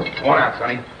 Come on out,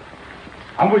 Sonny.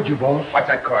 I'm with you, boss. Watch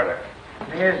that car there.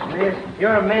 Miss,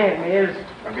 you're a man, miss.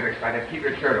 Don't get excited. Keep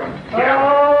your shirt on. Get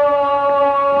out.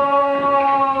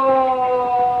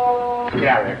 Get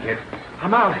out of there, kid.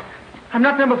 I'm out. I'm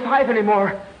not number 5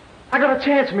 anymore. I got a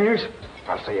chance, Mears.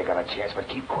 I'll say you got a chance, but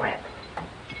keep quiet.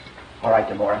 All right,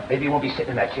 Demora. Maybe he won't be sitting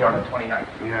in that chair on the 29th.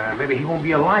 Yeah, maybe he won't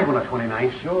be alive on the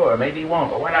 29th. Sure, maybe he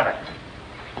won't, but what of it?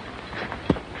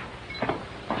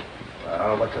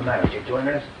 Well, what's the matter? You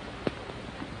joining us?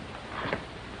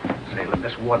 Say, look,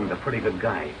 this warden's a pretty good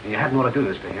guy. You hadn't ought to do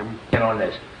this to him. In on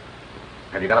this.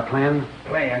 Have you got a plan?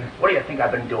 Plan? What do you think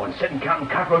I've been doing? Sitting counting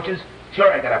cockroaches?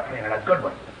 Sure, I got a plan, and a good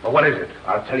one. Well, what is it?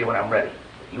 I'll tell you when I'm ready.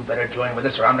 You better join with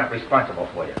us, or I'm not responsible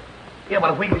for you. Yeah,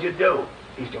 but as weak as you do.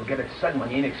 At least you'll get it sudden when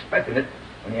you ain't expecting it,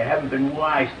 when you haven't been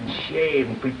washed and shaved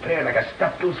and prepared like a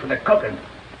stuffed goose for the cooking.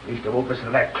 At least you won't listen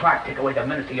to that clock take away the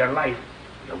minutes of your life.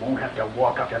 You won't have to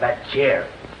walk up to that chair.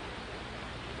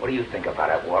 What do you think about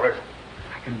it, Walters?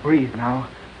 I can breathe now.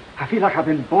 I feel like I've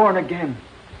been born again.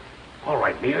 All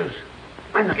right, Mears.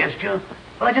 I'm against you.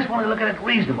 But I just want to look at it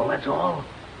reasonable, that's all.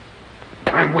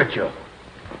 I'm with you.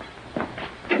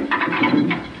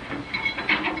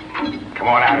 Come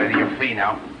on out of here, you're free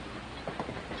now.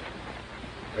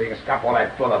 So you can stop all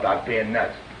that bull about being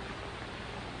nuts.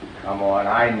 Come on,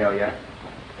 I know you.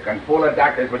 You can fool the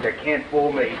doctors, but you can't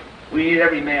fool me. We need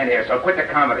every man here, so quit the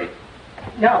comedy.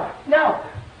 No.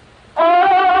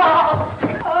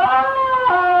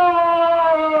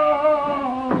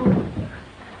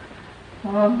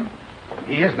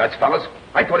 He is nuts, fellas.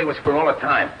 I thought he was for all the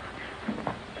time.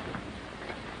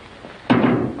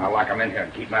 I'll lock him in here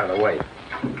and keep him out of the way.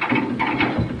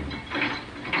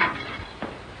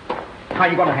 How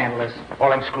you going to handle this? All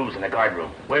them screws in the guard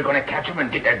room. We're going to catch them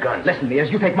and get their guns. Listen, Mears,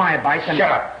 you take my advice and...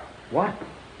 Shut up. What?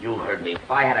 You heard me.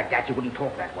 If I had a gat, you wouldn't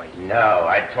talk that way. No,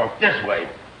 I'd talk this way.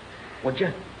 Would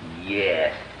you?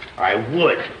 Yes, I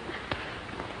would.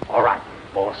 All right,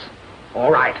 boss.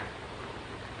 All right.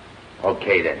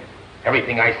 Okay, then.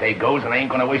 Everything I say goes, and I ain't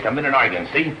going to waste a minute arguing,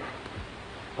 see?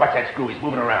 Watch that screw. He's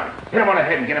moving around. Hit him on the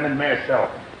head and get him in the mayor's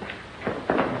cell.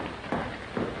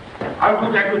 I'll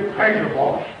do that with pleasure,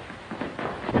 boss.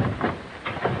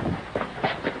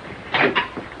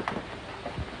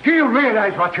 Do you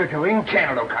realize what you're doing?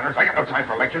 Can it, O'Connor. I got no time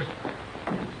for lectures.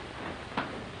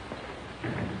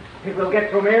 Think we'll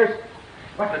get through, Mears?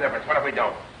 What's the difference? What if we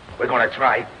don't? We're going to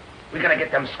try. We got to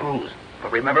get them screws.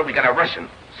 But remember, we got to rush them.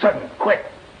 Sudden, quick.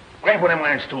 Grab one of them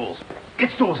iron stools.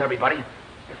 Get stools, everybody.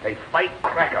 If they fight,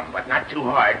 crack them, but not too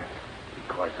hard.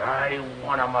 Because I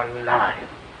want them alive.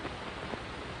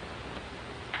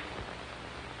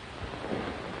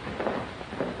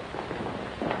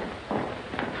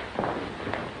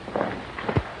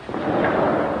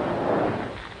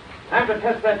 Time to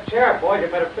test that chair, boy. You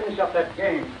better finish up that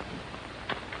game.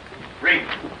 Read.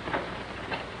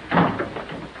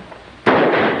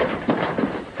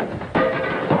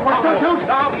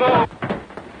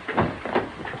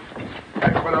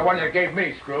 That's for the one you gave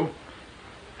me, Screw.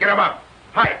 Get him up.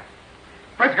 Hi.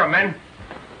 Frisco, men.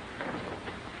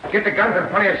 Get the guns and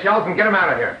plenty of shells and get him out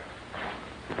of here.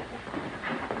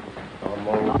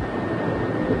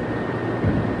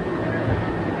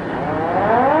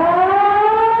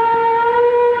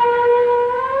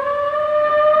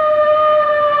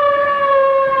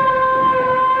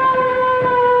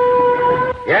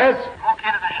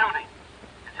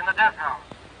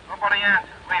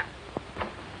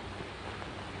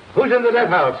 in the death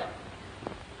house?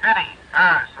 Penny,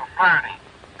 Harris, O'Flaherty,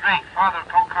 Drake, Father,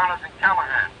 Colcarnes, and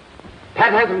Callahan.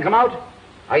 Pat hasn't come out?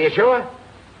 Are you sure?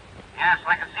 Yes,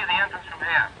 I can see the entrance from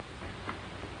here.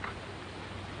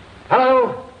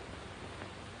 Hello?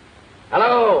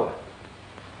 Hello?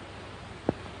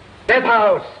 Death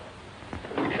house.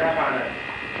 Step on it.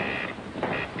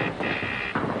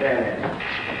 There.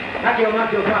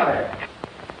 Knock your father.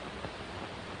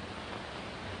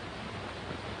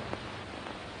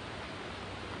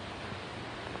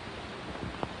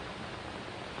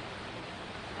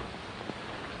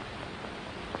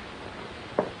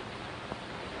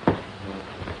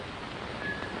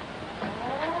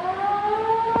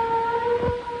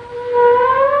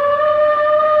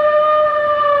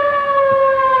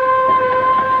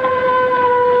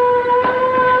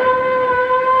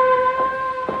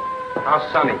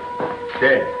 Sonny,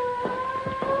 dead.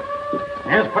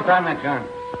 Yes, put down that gun.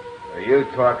 Are you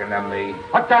talking to me?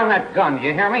 Put down that gun, do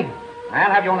you hear me?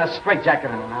 I'll have you in a straitjacket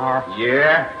in an hour.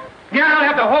 Yeah? Yeah, I'll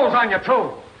have the holes on you,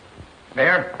 too.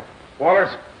 Mayor,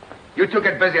 Walters, you two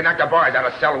get busy and knock the bars out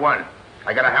of cell 1.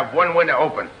 I gotta have one window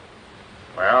open.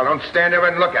 Well, don't stand there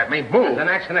and look at me. Move. There's an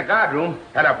axe in the guard room.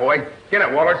 Head up, boy. Get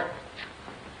it, Walters.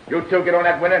 You two get on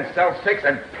that window in cell 6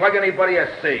 and plug anybody you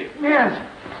see. Yes.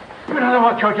 You know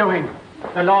what you're doing.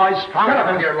 The law is strong. Shut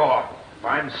up with your law.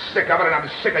 I'm sick of it, and I'm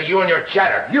sick of you and your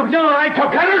chatter. You know I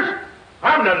took Letters?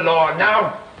 I'm the law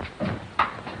now.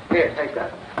 Here, take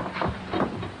that.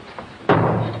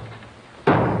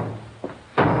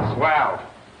 Swell.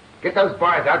 Get those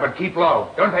bars out, but keep low.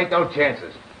 Don't take no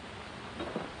chances.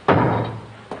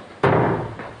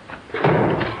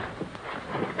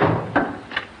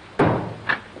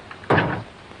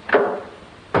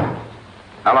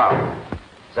 Hello.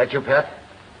 Is that you, Pat?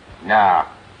 No.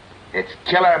 It's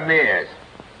Killer Mears.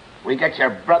 We got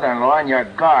your brother-in-law and your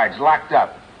guards locked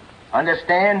up.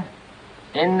 Understand?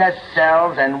 In the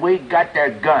cells, and we got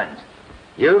their guns.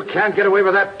 You can't get away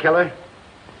with that, Killer.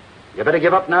 You better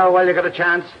give up now while you got a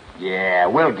chance. Yeah,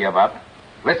 we'll give up.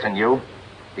 Listen, you.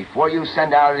 Before you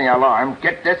send out any alarm,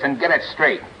 get this and get it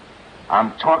straight.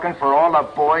 I'm talking for all the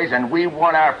boys, and we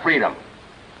want our freedom.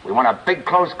 We want a big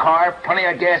closed car, plenty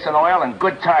of gas and oil, and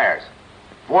good tires.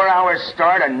 4 hours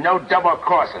start and no double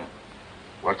crossing.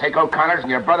 We'll take O'Connor's and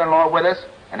your brother-in-law with us,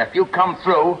 and if you come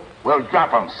through, we'll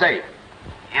drop them safe.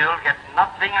 You'll get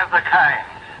nothing of the kind.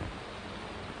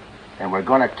 And we're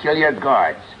gonna kill your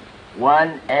guards,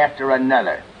 one after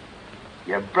another.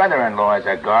 Your brother-in-law is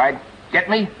a guard, get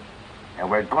me?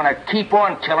 And we're gonna keep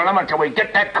on killing them until we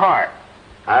get that car.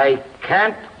 I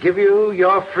can't give you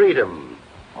your freedom.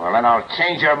 Well, then I'll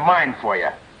change your mind for you.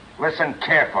 Listen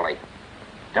carefully.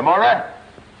 Demora?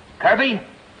 Kirby?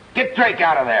 Get Drake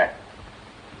out of there.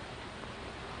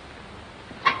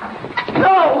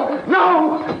 No!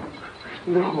 No!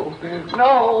 No!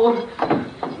 No!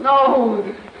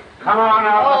 No! Come on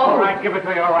out. Oh. All right, give it to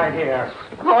you right here.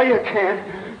 Oh, you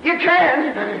can't. You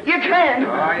can't. You can't.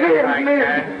 Oh, yes, I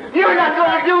can. You're not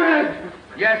going to do this.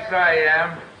 Yes, I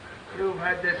am. You've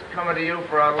had this coming to you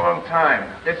for a long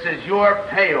time. This is your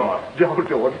payoff. Don't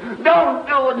do it. Don't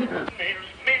do it.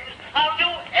 I'll do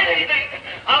anything.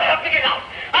 I'll have to get out.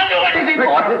 I'll do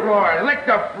anything. Lick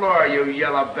the floor, you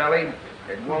yellow belly.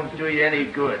 It won't do you any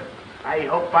good. I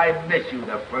hope I miss you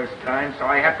the first time, so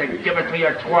I have to give it to you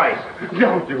twice.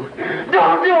 Don't do it.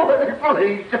 Don't do it.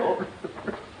 Please don't.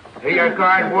 Hear your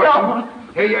guard,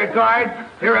 Wharton? Hear your guard?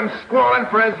 Hear him squalling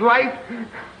for his life?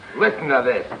 Listen to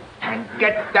this. And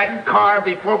get that car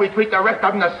before we treat the rest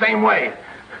of them the same way.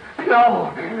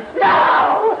 No.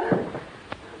 No.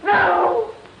 No.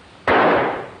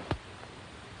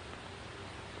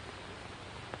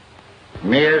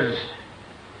 Mears,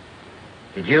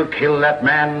 did you kill that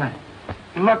man?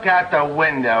 Look out the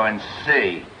window and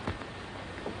see.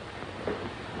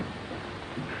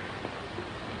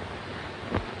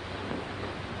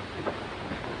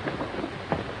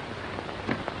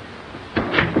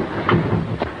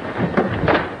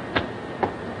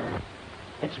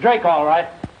 It's Drake, all right.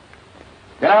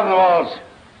 Get out of the walls.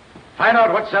 Find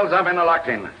out what cells our men are locked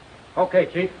in. Okay,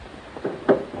 Chief.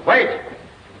 Wait!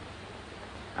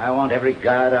 I want every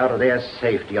guard out of there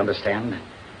safe, do you understand?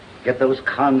 Get those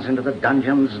cons into the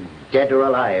dungeons, dead or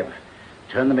alive.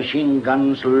 Turn the machine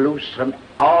guns loose from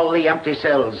all the empty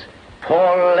cells.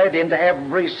 Pour lead into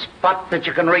every spot that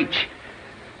you can reach.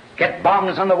 Get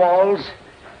bombs on the walls,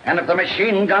 and if the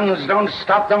machine guns don't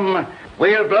stop them,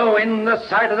 we'll blow in the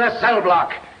side of the cell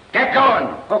block. Get going!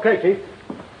 Okay, Chief.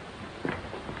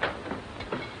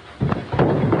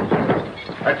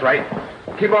 That's right.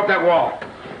 Keep off that wall.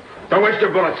 Don't waste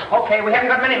your bullets. Okay, we haven't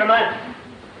got many of them left.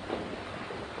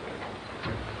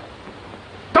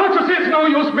 Don't you see it's no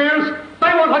use, Mears?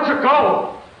 won't let you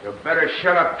go. You better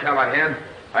shut up, Callahan.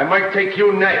 I might take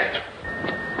you next.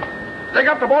 They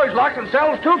got the boys locked in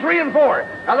cells 2, 3, and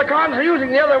 4. Now the cons are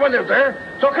using the other windows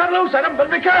there, so cut loose at them,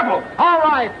 but be careful. All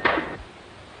right.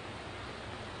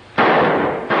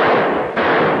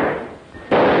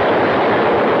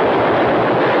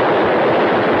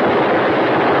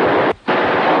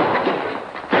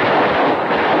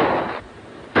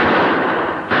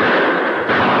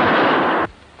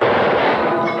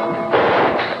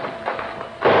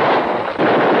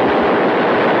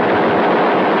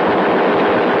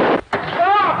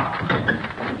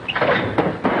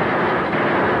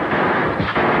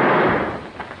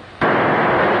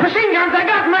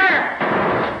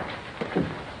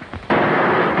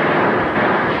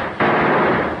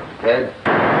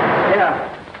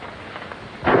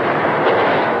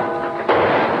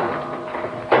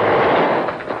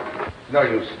 No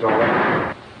use,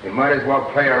 Stoller. You might as well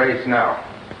play a race now.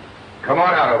 Come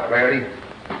on out, O'Flaherty.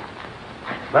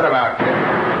 Let him out,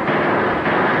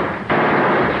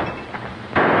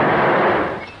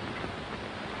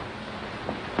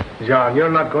 kid. John, you're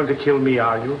not going to kill me,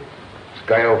 are you? This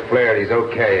guy O'Flaherty's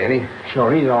okay, ain't he?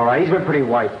 Sure, he's all right. He's been pretty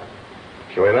white.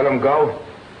 Shall we let him go?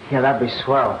 Yeah, that'd be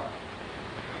swell.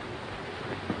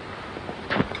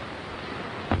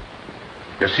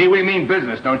 You see we mean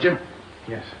business, don't you?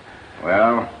 Yes.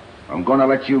 Well, I'm going to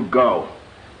let you go.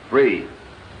 Free.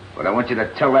 But I want you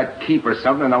to tell that keeper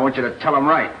something, and I want you to tell him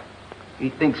right. He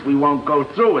thinks we won't go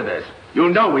through with this. You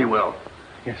know we will.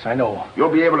 Yes, I know. You'll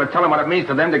be able to tell him what it means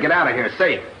to them to get out of here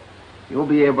safe. You'll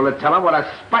be able to tell him what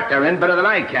a spot they're in better than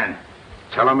I can.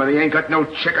 Tell him that he ain't got no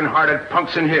chicken-hearted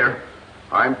punks in here.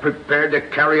 I'm prepared to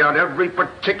carry out every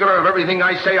particular of everything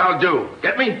I say I'll do.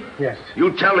 Get me? Yes.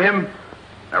 You tell him.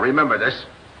 Now remember this.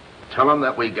 Tell him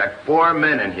that we got 4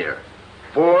 men in here.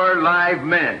 4 live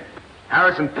men.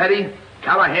 Harrison Petty,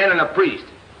 Callahan, and a priest.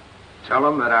 Tell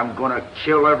him that I'm going to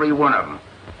kill every one of them.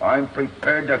 I'm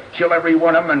prepared to kill every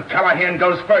one of them, and Callahan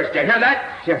goes first. You hear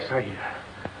that? Yes, I hear.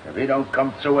 If he don't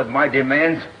come through with my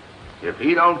demands, if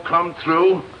he don't come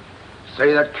through,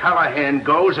 say that Callahan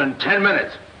goes in 10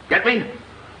 minutes. Get me?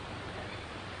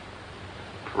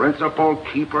 Principal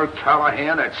Keeper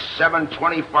Callahan at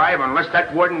 7:25, unless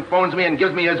that warden phones me and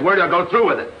gives me his word, I'll go through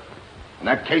with it. In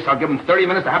that case, I'll give him 30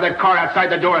 minutes to have that car outside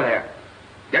the door there.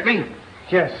 Get me?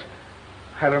 Yes.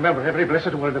 I'll remember every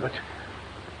blessed word of it.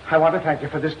 I want to thank you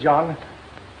for this, John.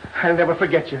 I'll never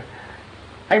forget you.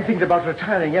 I'm thinking about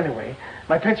retiring anyway.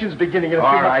 My pension's beginning in a few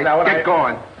months now. All right, get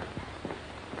going.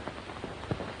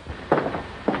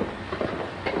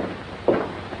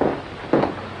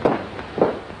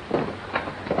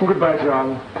 Goodbye,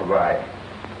 John. Goodbye.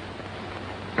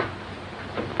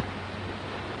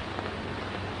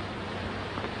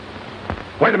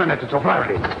 Wait a minute, it's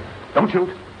O'Flaherty. Don't shoot.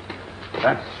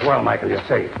 That's swell, Michael, you're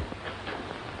safe.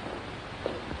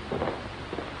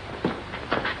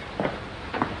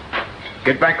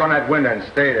 Get back on that window and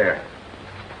stay there.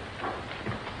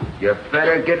 You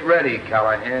better get ready,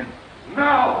 Callahan.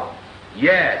 No!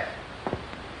 Yes.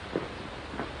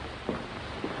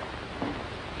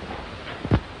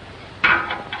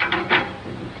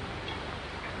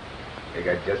 You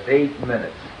got just 8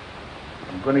 minutes.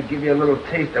 I'm going to give you a little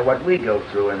taste of what we go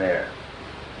through in there.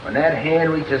 When that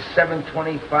hand reaches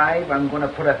 7:25, I'm going to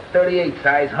put a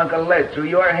 38-size hunk of lead through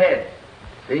your head.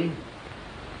 See?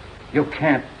 You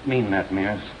can't mean that,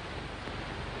 Mears.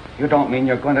 You don't mean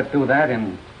you're going to do that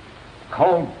in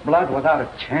cold blood without a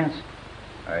chance?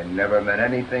 I never meant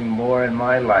anything more in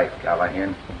my life,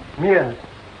 Callahan. Mears,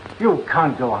 you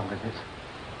can't go on with this.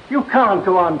 You can't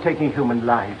go on taking human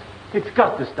lives. It's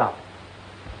got to stop.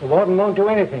 The warden won't do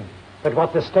anything but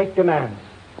what the stake demands.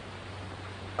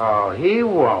 Oh, he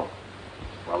won't.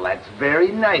 Well, that's very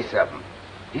nice of him.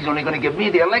 He's only going to give me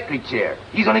the electric chair.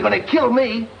 He's only going to kill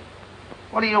me.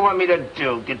 What do you want me to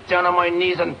do? Get down on my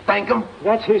knees and thank him?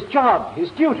 That's his job,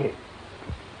 his duty.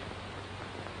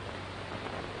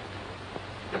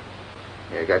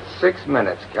 You got 6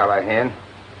 minutes, Callahan.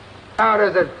 How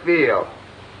does it feel?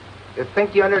 You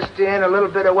think you understand a little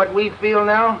bit of what we feel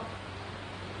now?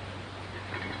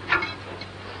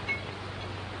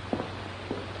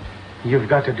 You've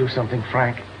got to do something,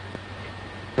 Frank.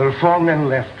 There are 4 men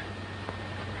left.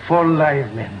 4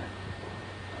 live men.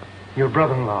 Your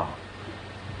brother-in-law.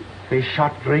 They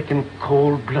shot Drake in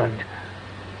cold blood.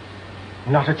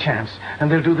 Not a chance. And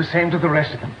they'll do the same to the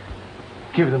rest of them.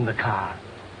 Give them the car.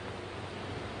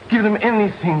 Give them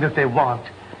anything that they want.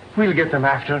 We'll get them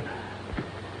after.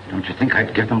 Don't you think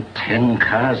I'd give them 10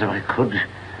 cars if I could? Do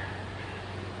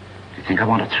you think I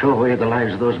want to throw away the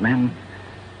lives of those men?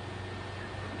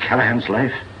 Callahan's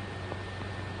life?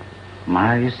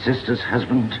 My sister's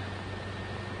husband?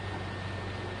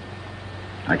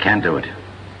 I can't do it.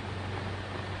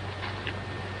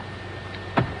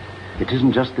 It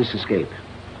isn't just this escape.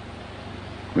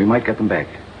 We might get them back,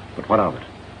 but what of it?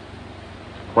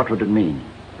 What would it mean?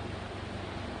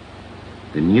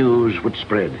 The news would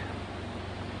spread.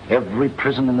 Every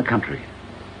prison in the country.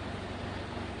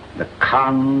 The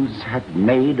cons had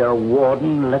made a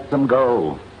warden let them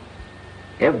go.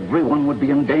 Everyone would be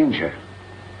in danger.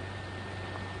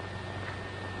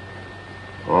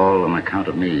 All on account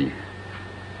of me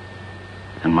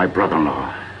and my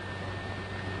brother-in-law.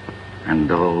 And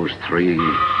those three...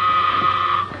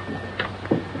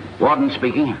 Warden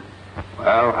speaking.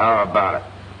 Well, how about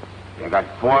it? You got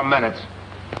 4 minutes.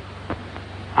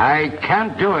 I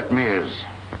can't do it, Mears.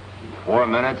 4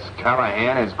 minutes,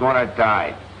 Callahan is going to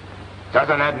die.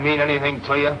 Doesn't that mean anything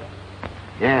to you?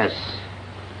 Yes.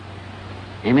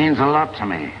 He means a lot to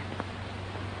me.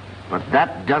 But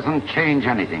that doesn't change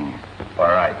anything. All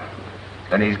right.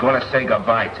 Then he's going to say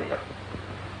goodbye to you.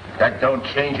 If that don't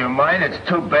change your mind, it's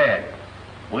too bad.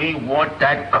 We want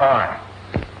that car.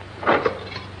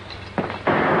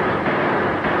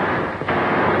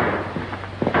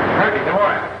 Kirby, come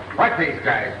on. Fight these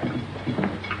guys.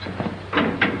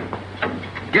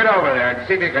 Get over there and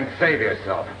see if you can save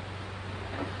yourself.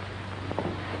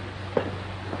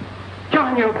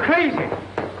 John, you're crazy.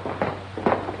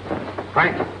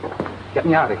 Frank, get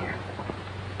me out of here.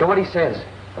 Do what he says.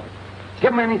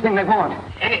 Give them anything they want.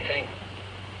 Anything.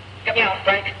 Get me out,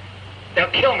 Frank.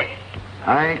 They'll kill me.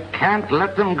 I can't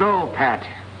let them go, Pat.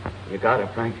 You got it,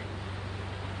 Frank.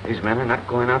 These men are not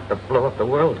going out to blow up the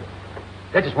world.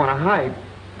 They just want to hide.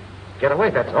 Get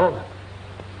away, that's all.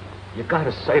 You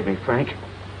gotta save me, Frank.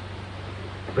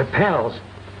 We're pals.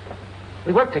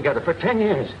 We worked together for 10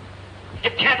 years.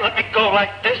 You can't let me go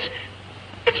like this.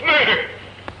 It's murder.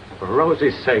 For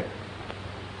Rosie's sake.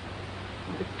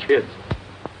 The kids.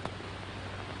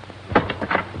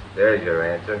 There's your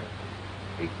answer.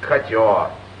 He cut you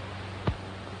off.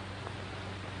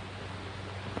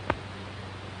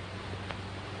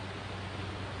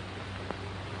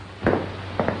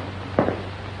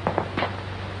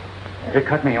 He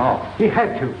cut me off. He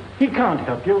had to. He can't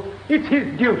help you. It's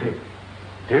his duty.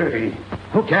 Duty?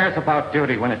 Who cares about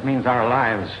duty when it means our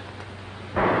lives?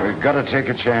 We've got to take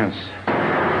a chance.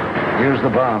 Use the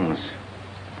bombs.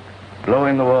 Blow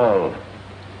in the wall.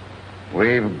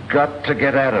 We've got to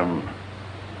get at him.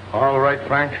 All right,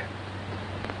 Frank.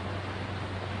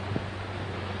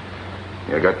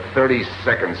 You got 30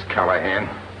 seconds, Callahan.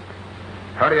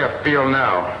 How do you feel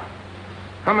now?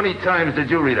 How many times did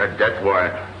you read a death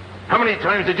warrant? How many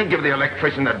times did you give the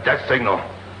electrician the death signal?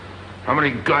 How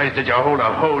many guys did you hold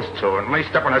a hose to and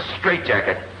laced up in a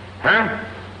straitjacket? Huh?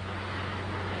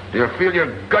 Do you feel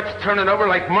your guts turning over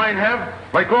like mine have?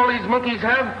 Like all these monkeys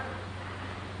have?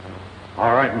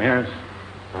 All right, Mears.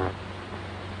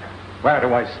 Where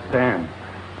do I stand?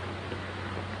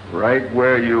 Right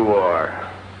where you are.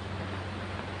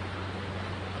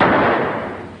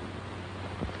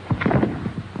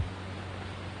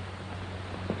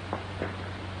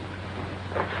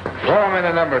 Throw him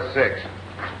into number 6.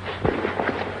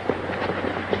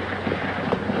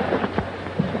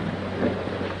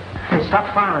 Hey,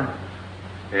 stop firing.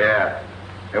 Yeah.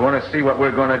 They want to see what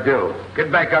we're going to do.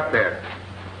 Get back up there.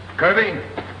 Kirby,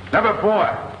 number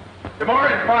 4. Tomorrow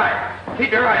at 5.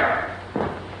 Keep your eye on.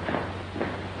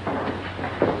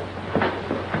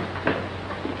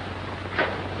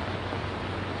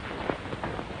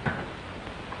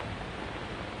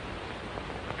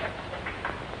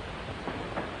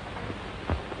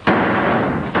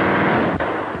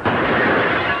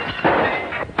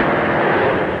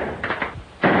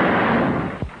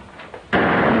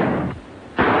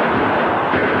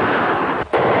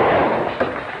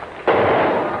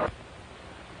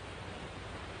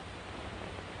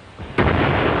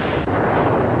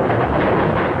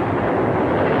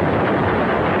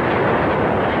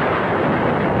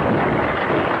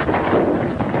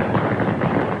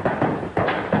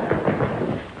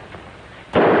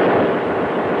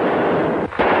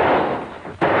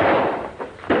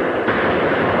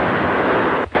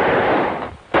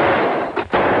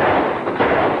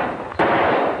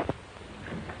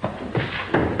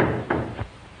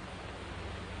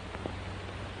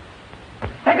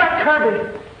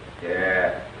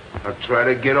 Yeah, I'll try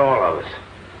to get all of us.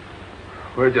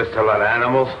 We're just a lot of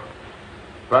animals.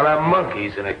 A lot of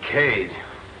monkeys in a cage.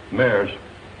 Mears,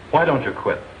 why don't you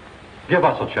quit? Give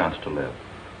us a chance to live.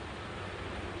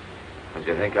 Don't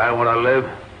you think I want to live?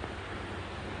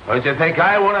 Don't you think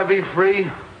I want to be free?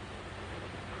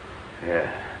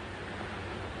 Yeah.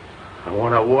 I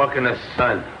want to walk in the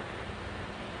sun.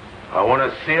 I want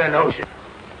to see an ocean.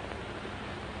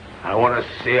 I want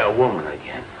to see a woman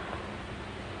again.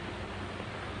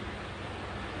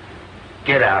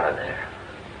 Get out of there.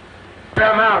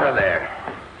 Get him out of there.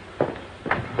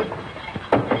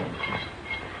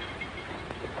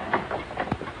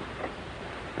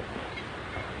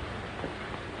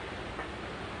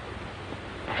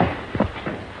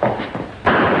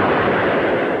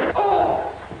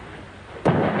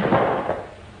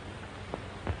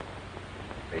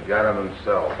 Got him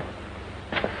himself.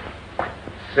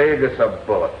 Saved us a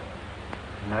bullet.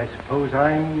 And I suppose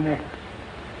I'm next.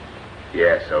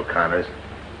 Yes, O'Connors,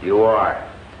 you are.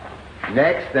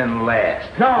 Next and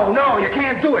last. No, you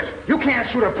can't do it. You can't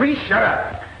shoot a priest. Shut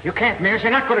up. You can't, Mears.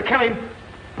 You're not going to kill him.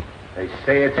 They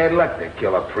say it's bad luck to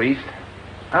kill a priest.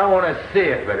 I want to see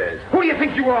if it is. Who do you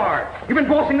think you are? You've been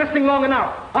bossing this thing long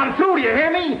enough. I'm through, do you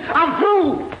hear me? I'm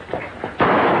through.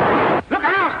 Look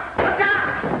out! Look out!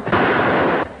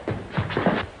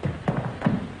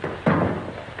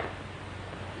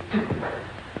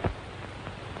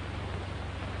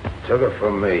 Took it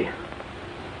from me.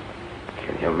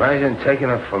 Can you imagine taking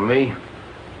it from me?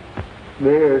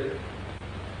 Mears.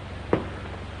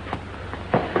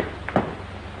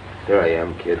 There I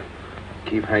am, kid.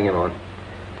 Keep hanging on.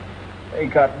 They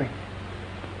got me.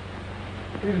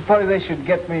 It's funny they should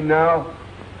get me now.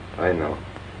 I know.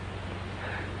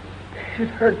 It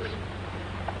hurts.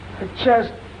 The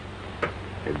chest.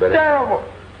 You better... Terrible.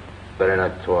 Better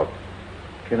not talk.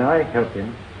 Can I help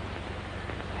him?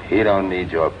 He don't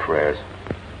need your prayers.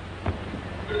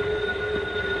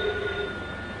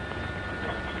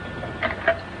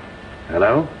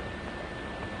 Hello?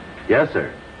 Yes,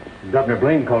 sir. Governor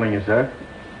Blaine calling you, sir.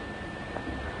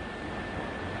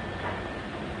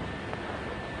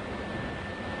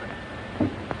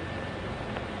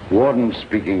 Warden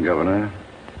speaking, Governor.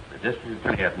 The district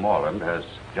attorney at Moreland has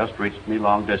just reached me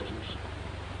long distance.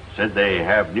 Said they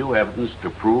have new evidence to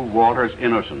prove Walter's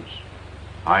innocence.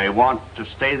 I want to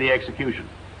stay the execution.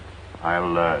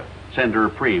 I'll send a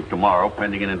reprieve tomorrow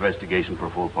pending an investigation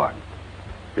for full pardon.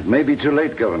 It may be too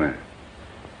late, Governor.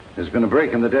 There's been a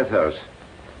break in the death house.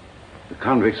 The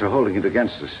convicts are holding it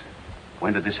against us.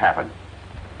 When did this happen?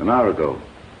 An hour ago.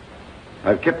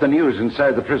 I've kept the news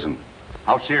inside the prison.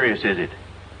 How serious is it?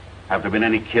 Have there been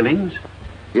any killings?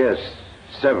 Yes,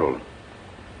 several.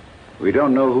 We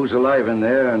don't know who's alive in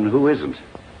there and who isn't.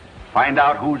 Find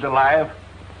out who's alive.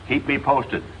 Keep me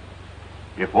posted.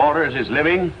 If Walters is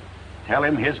living, tell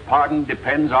him his pardon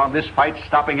depends on this fight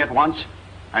stopping at once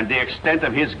and the extent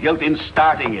of his guilt in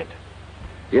starting it.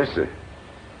 Yes, sir.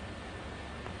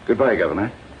 Goodbye,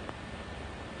 Governor.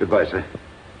 Goodbye, sir.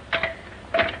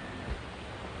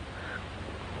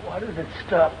 Why does it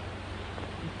stop?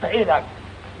 Pain, I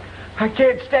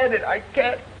can't stand it. I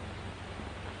can't.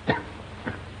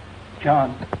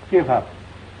 John, give up.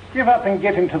 Give up and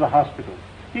get him to the hospital.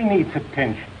 He needs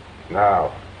attention.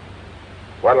 Now,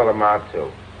 what'll it amount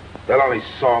to? They'll only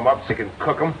sew him up so you can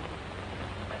cook him.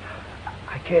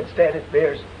 I can't stand it,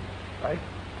 Mears. My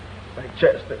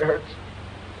chest, it hurts.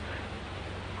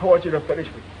 I want you to finish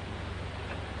me.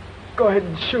 Go ahead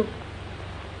and shoot.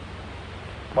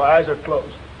 My eyes are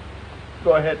closed.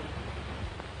 Go ahead.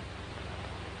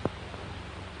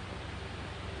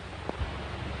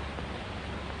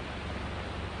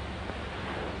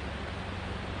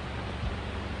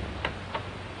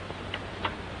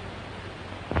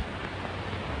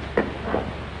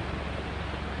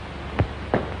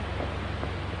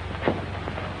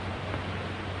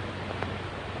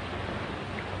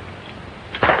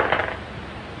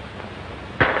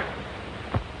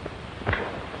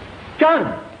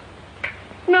 John!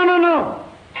 No!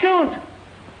 Don't!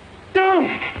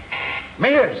 Don't!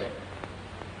 Mears!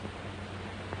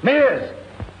 Mears!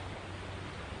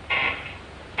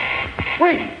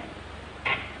 Wait!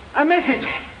 A message!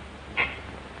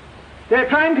 They're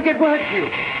trying to get word to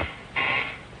you.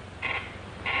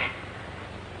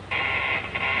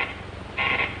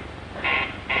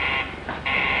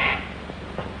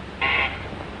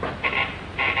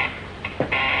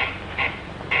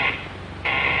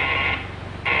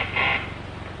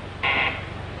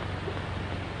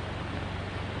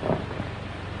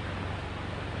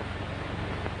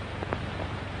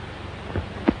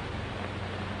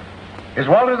 Is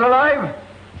Walters alive?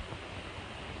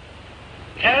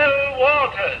 Tell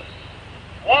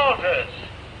Walters,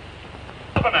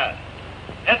 Governor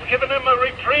has given him a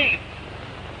reprieve.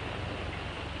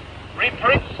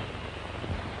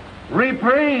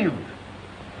 Reprieve.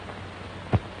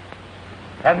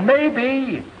 And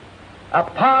maybe a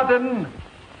pardon.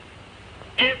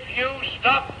 If you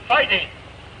stop fighting.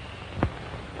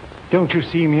 Don't you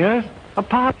see, Mears?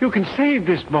 You can save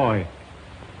this boy.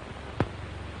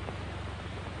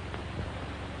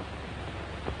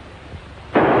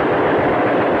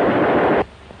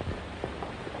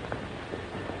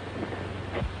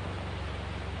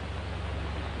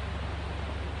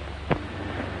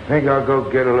 think I'll go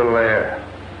get a little air.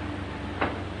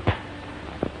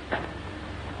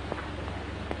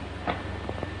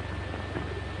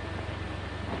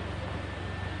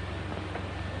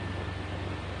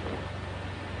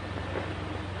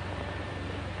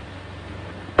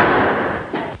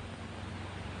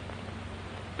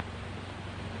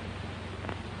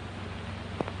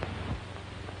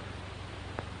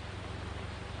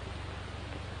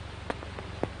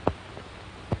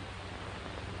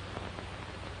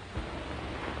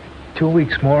 Two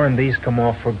weeks more and these come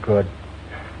off for good.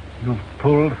 You've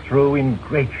pulled through in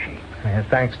great shape. Yeah,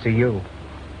 thanks to you.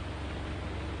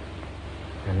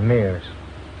 And Mears.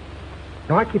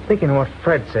 No, I keep thinking what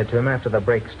Fred said to him after the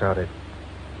break started.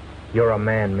 You're a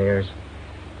man, Mears.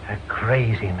 A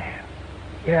crazy man.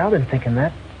 Yeah, I've been thinking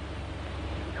that.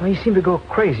 Well, he seemed to go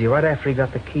crazy right after he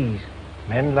got the keys.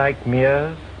 Men like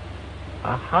Mears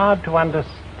are hard to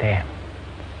understand.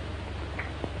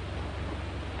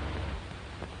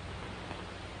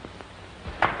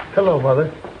 Hello, Mother.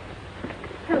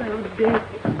 Hello, Dick.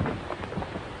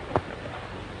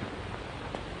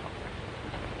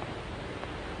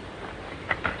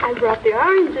 I brought the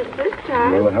oranges this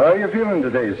time. Well, how are you feeling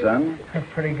today, son?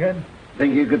 Pretty good.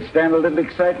 Think you could stand a little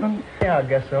excitement? Yeah, I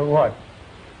guess so. What?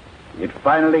 It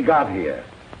finally got here.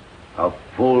 A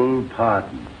full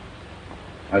pardon.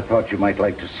 I thought you might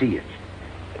like to see it.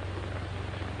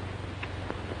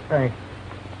 Thanks.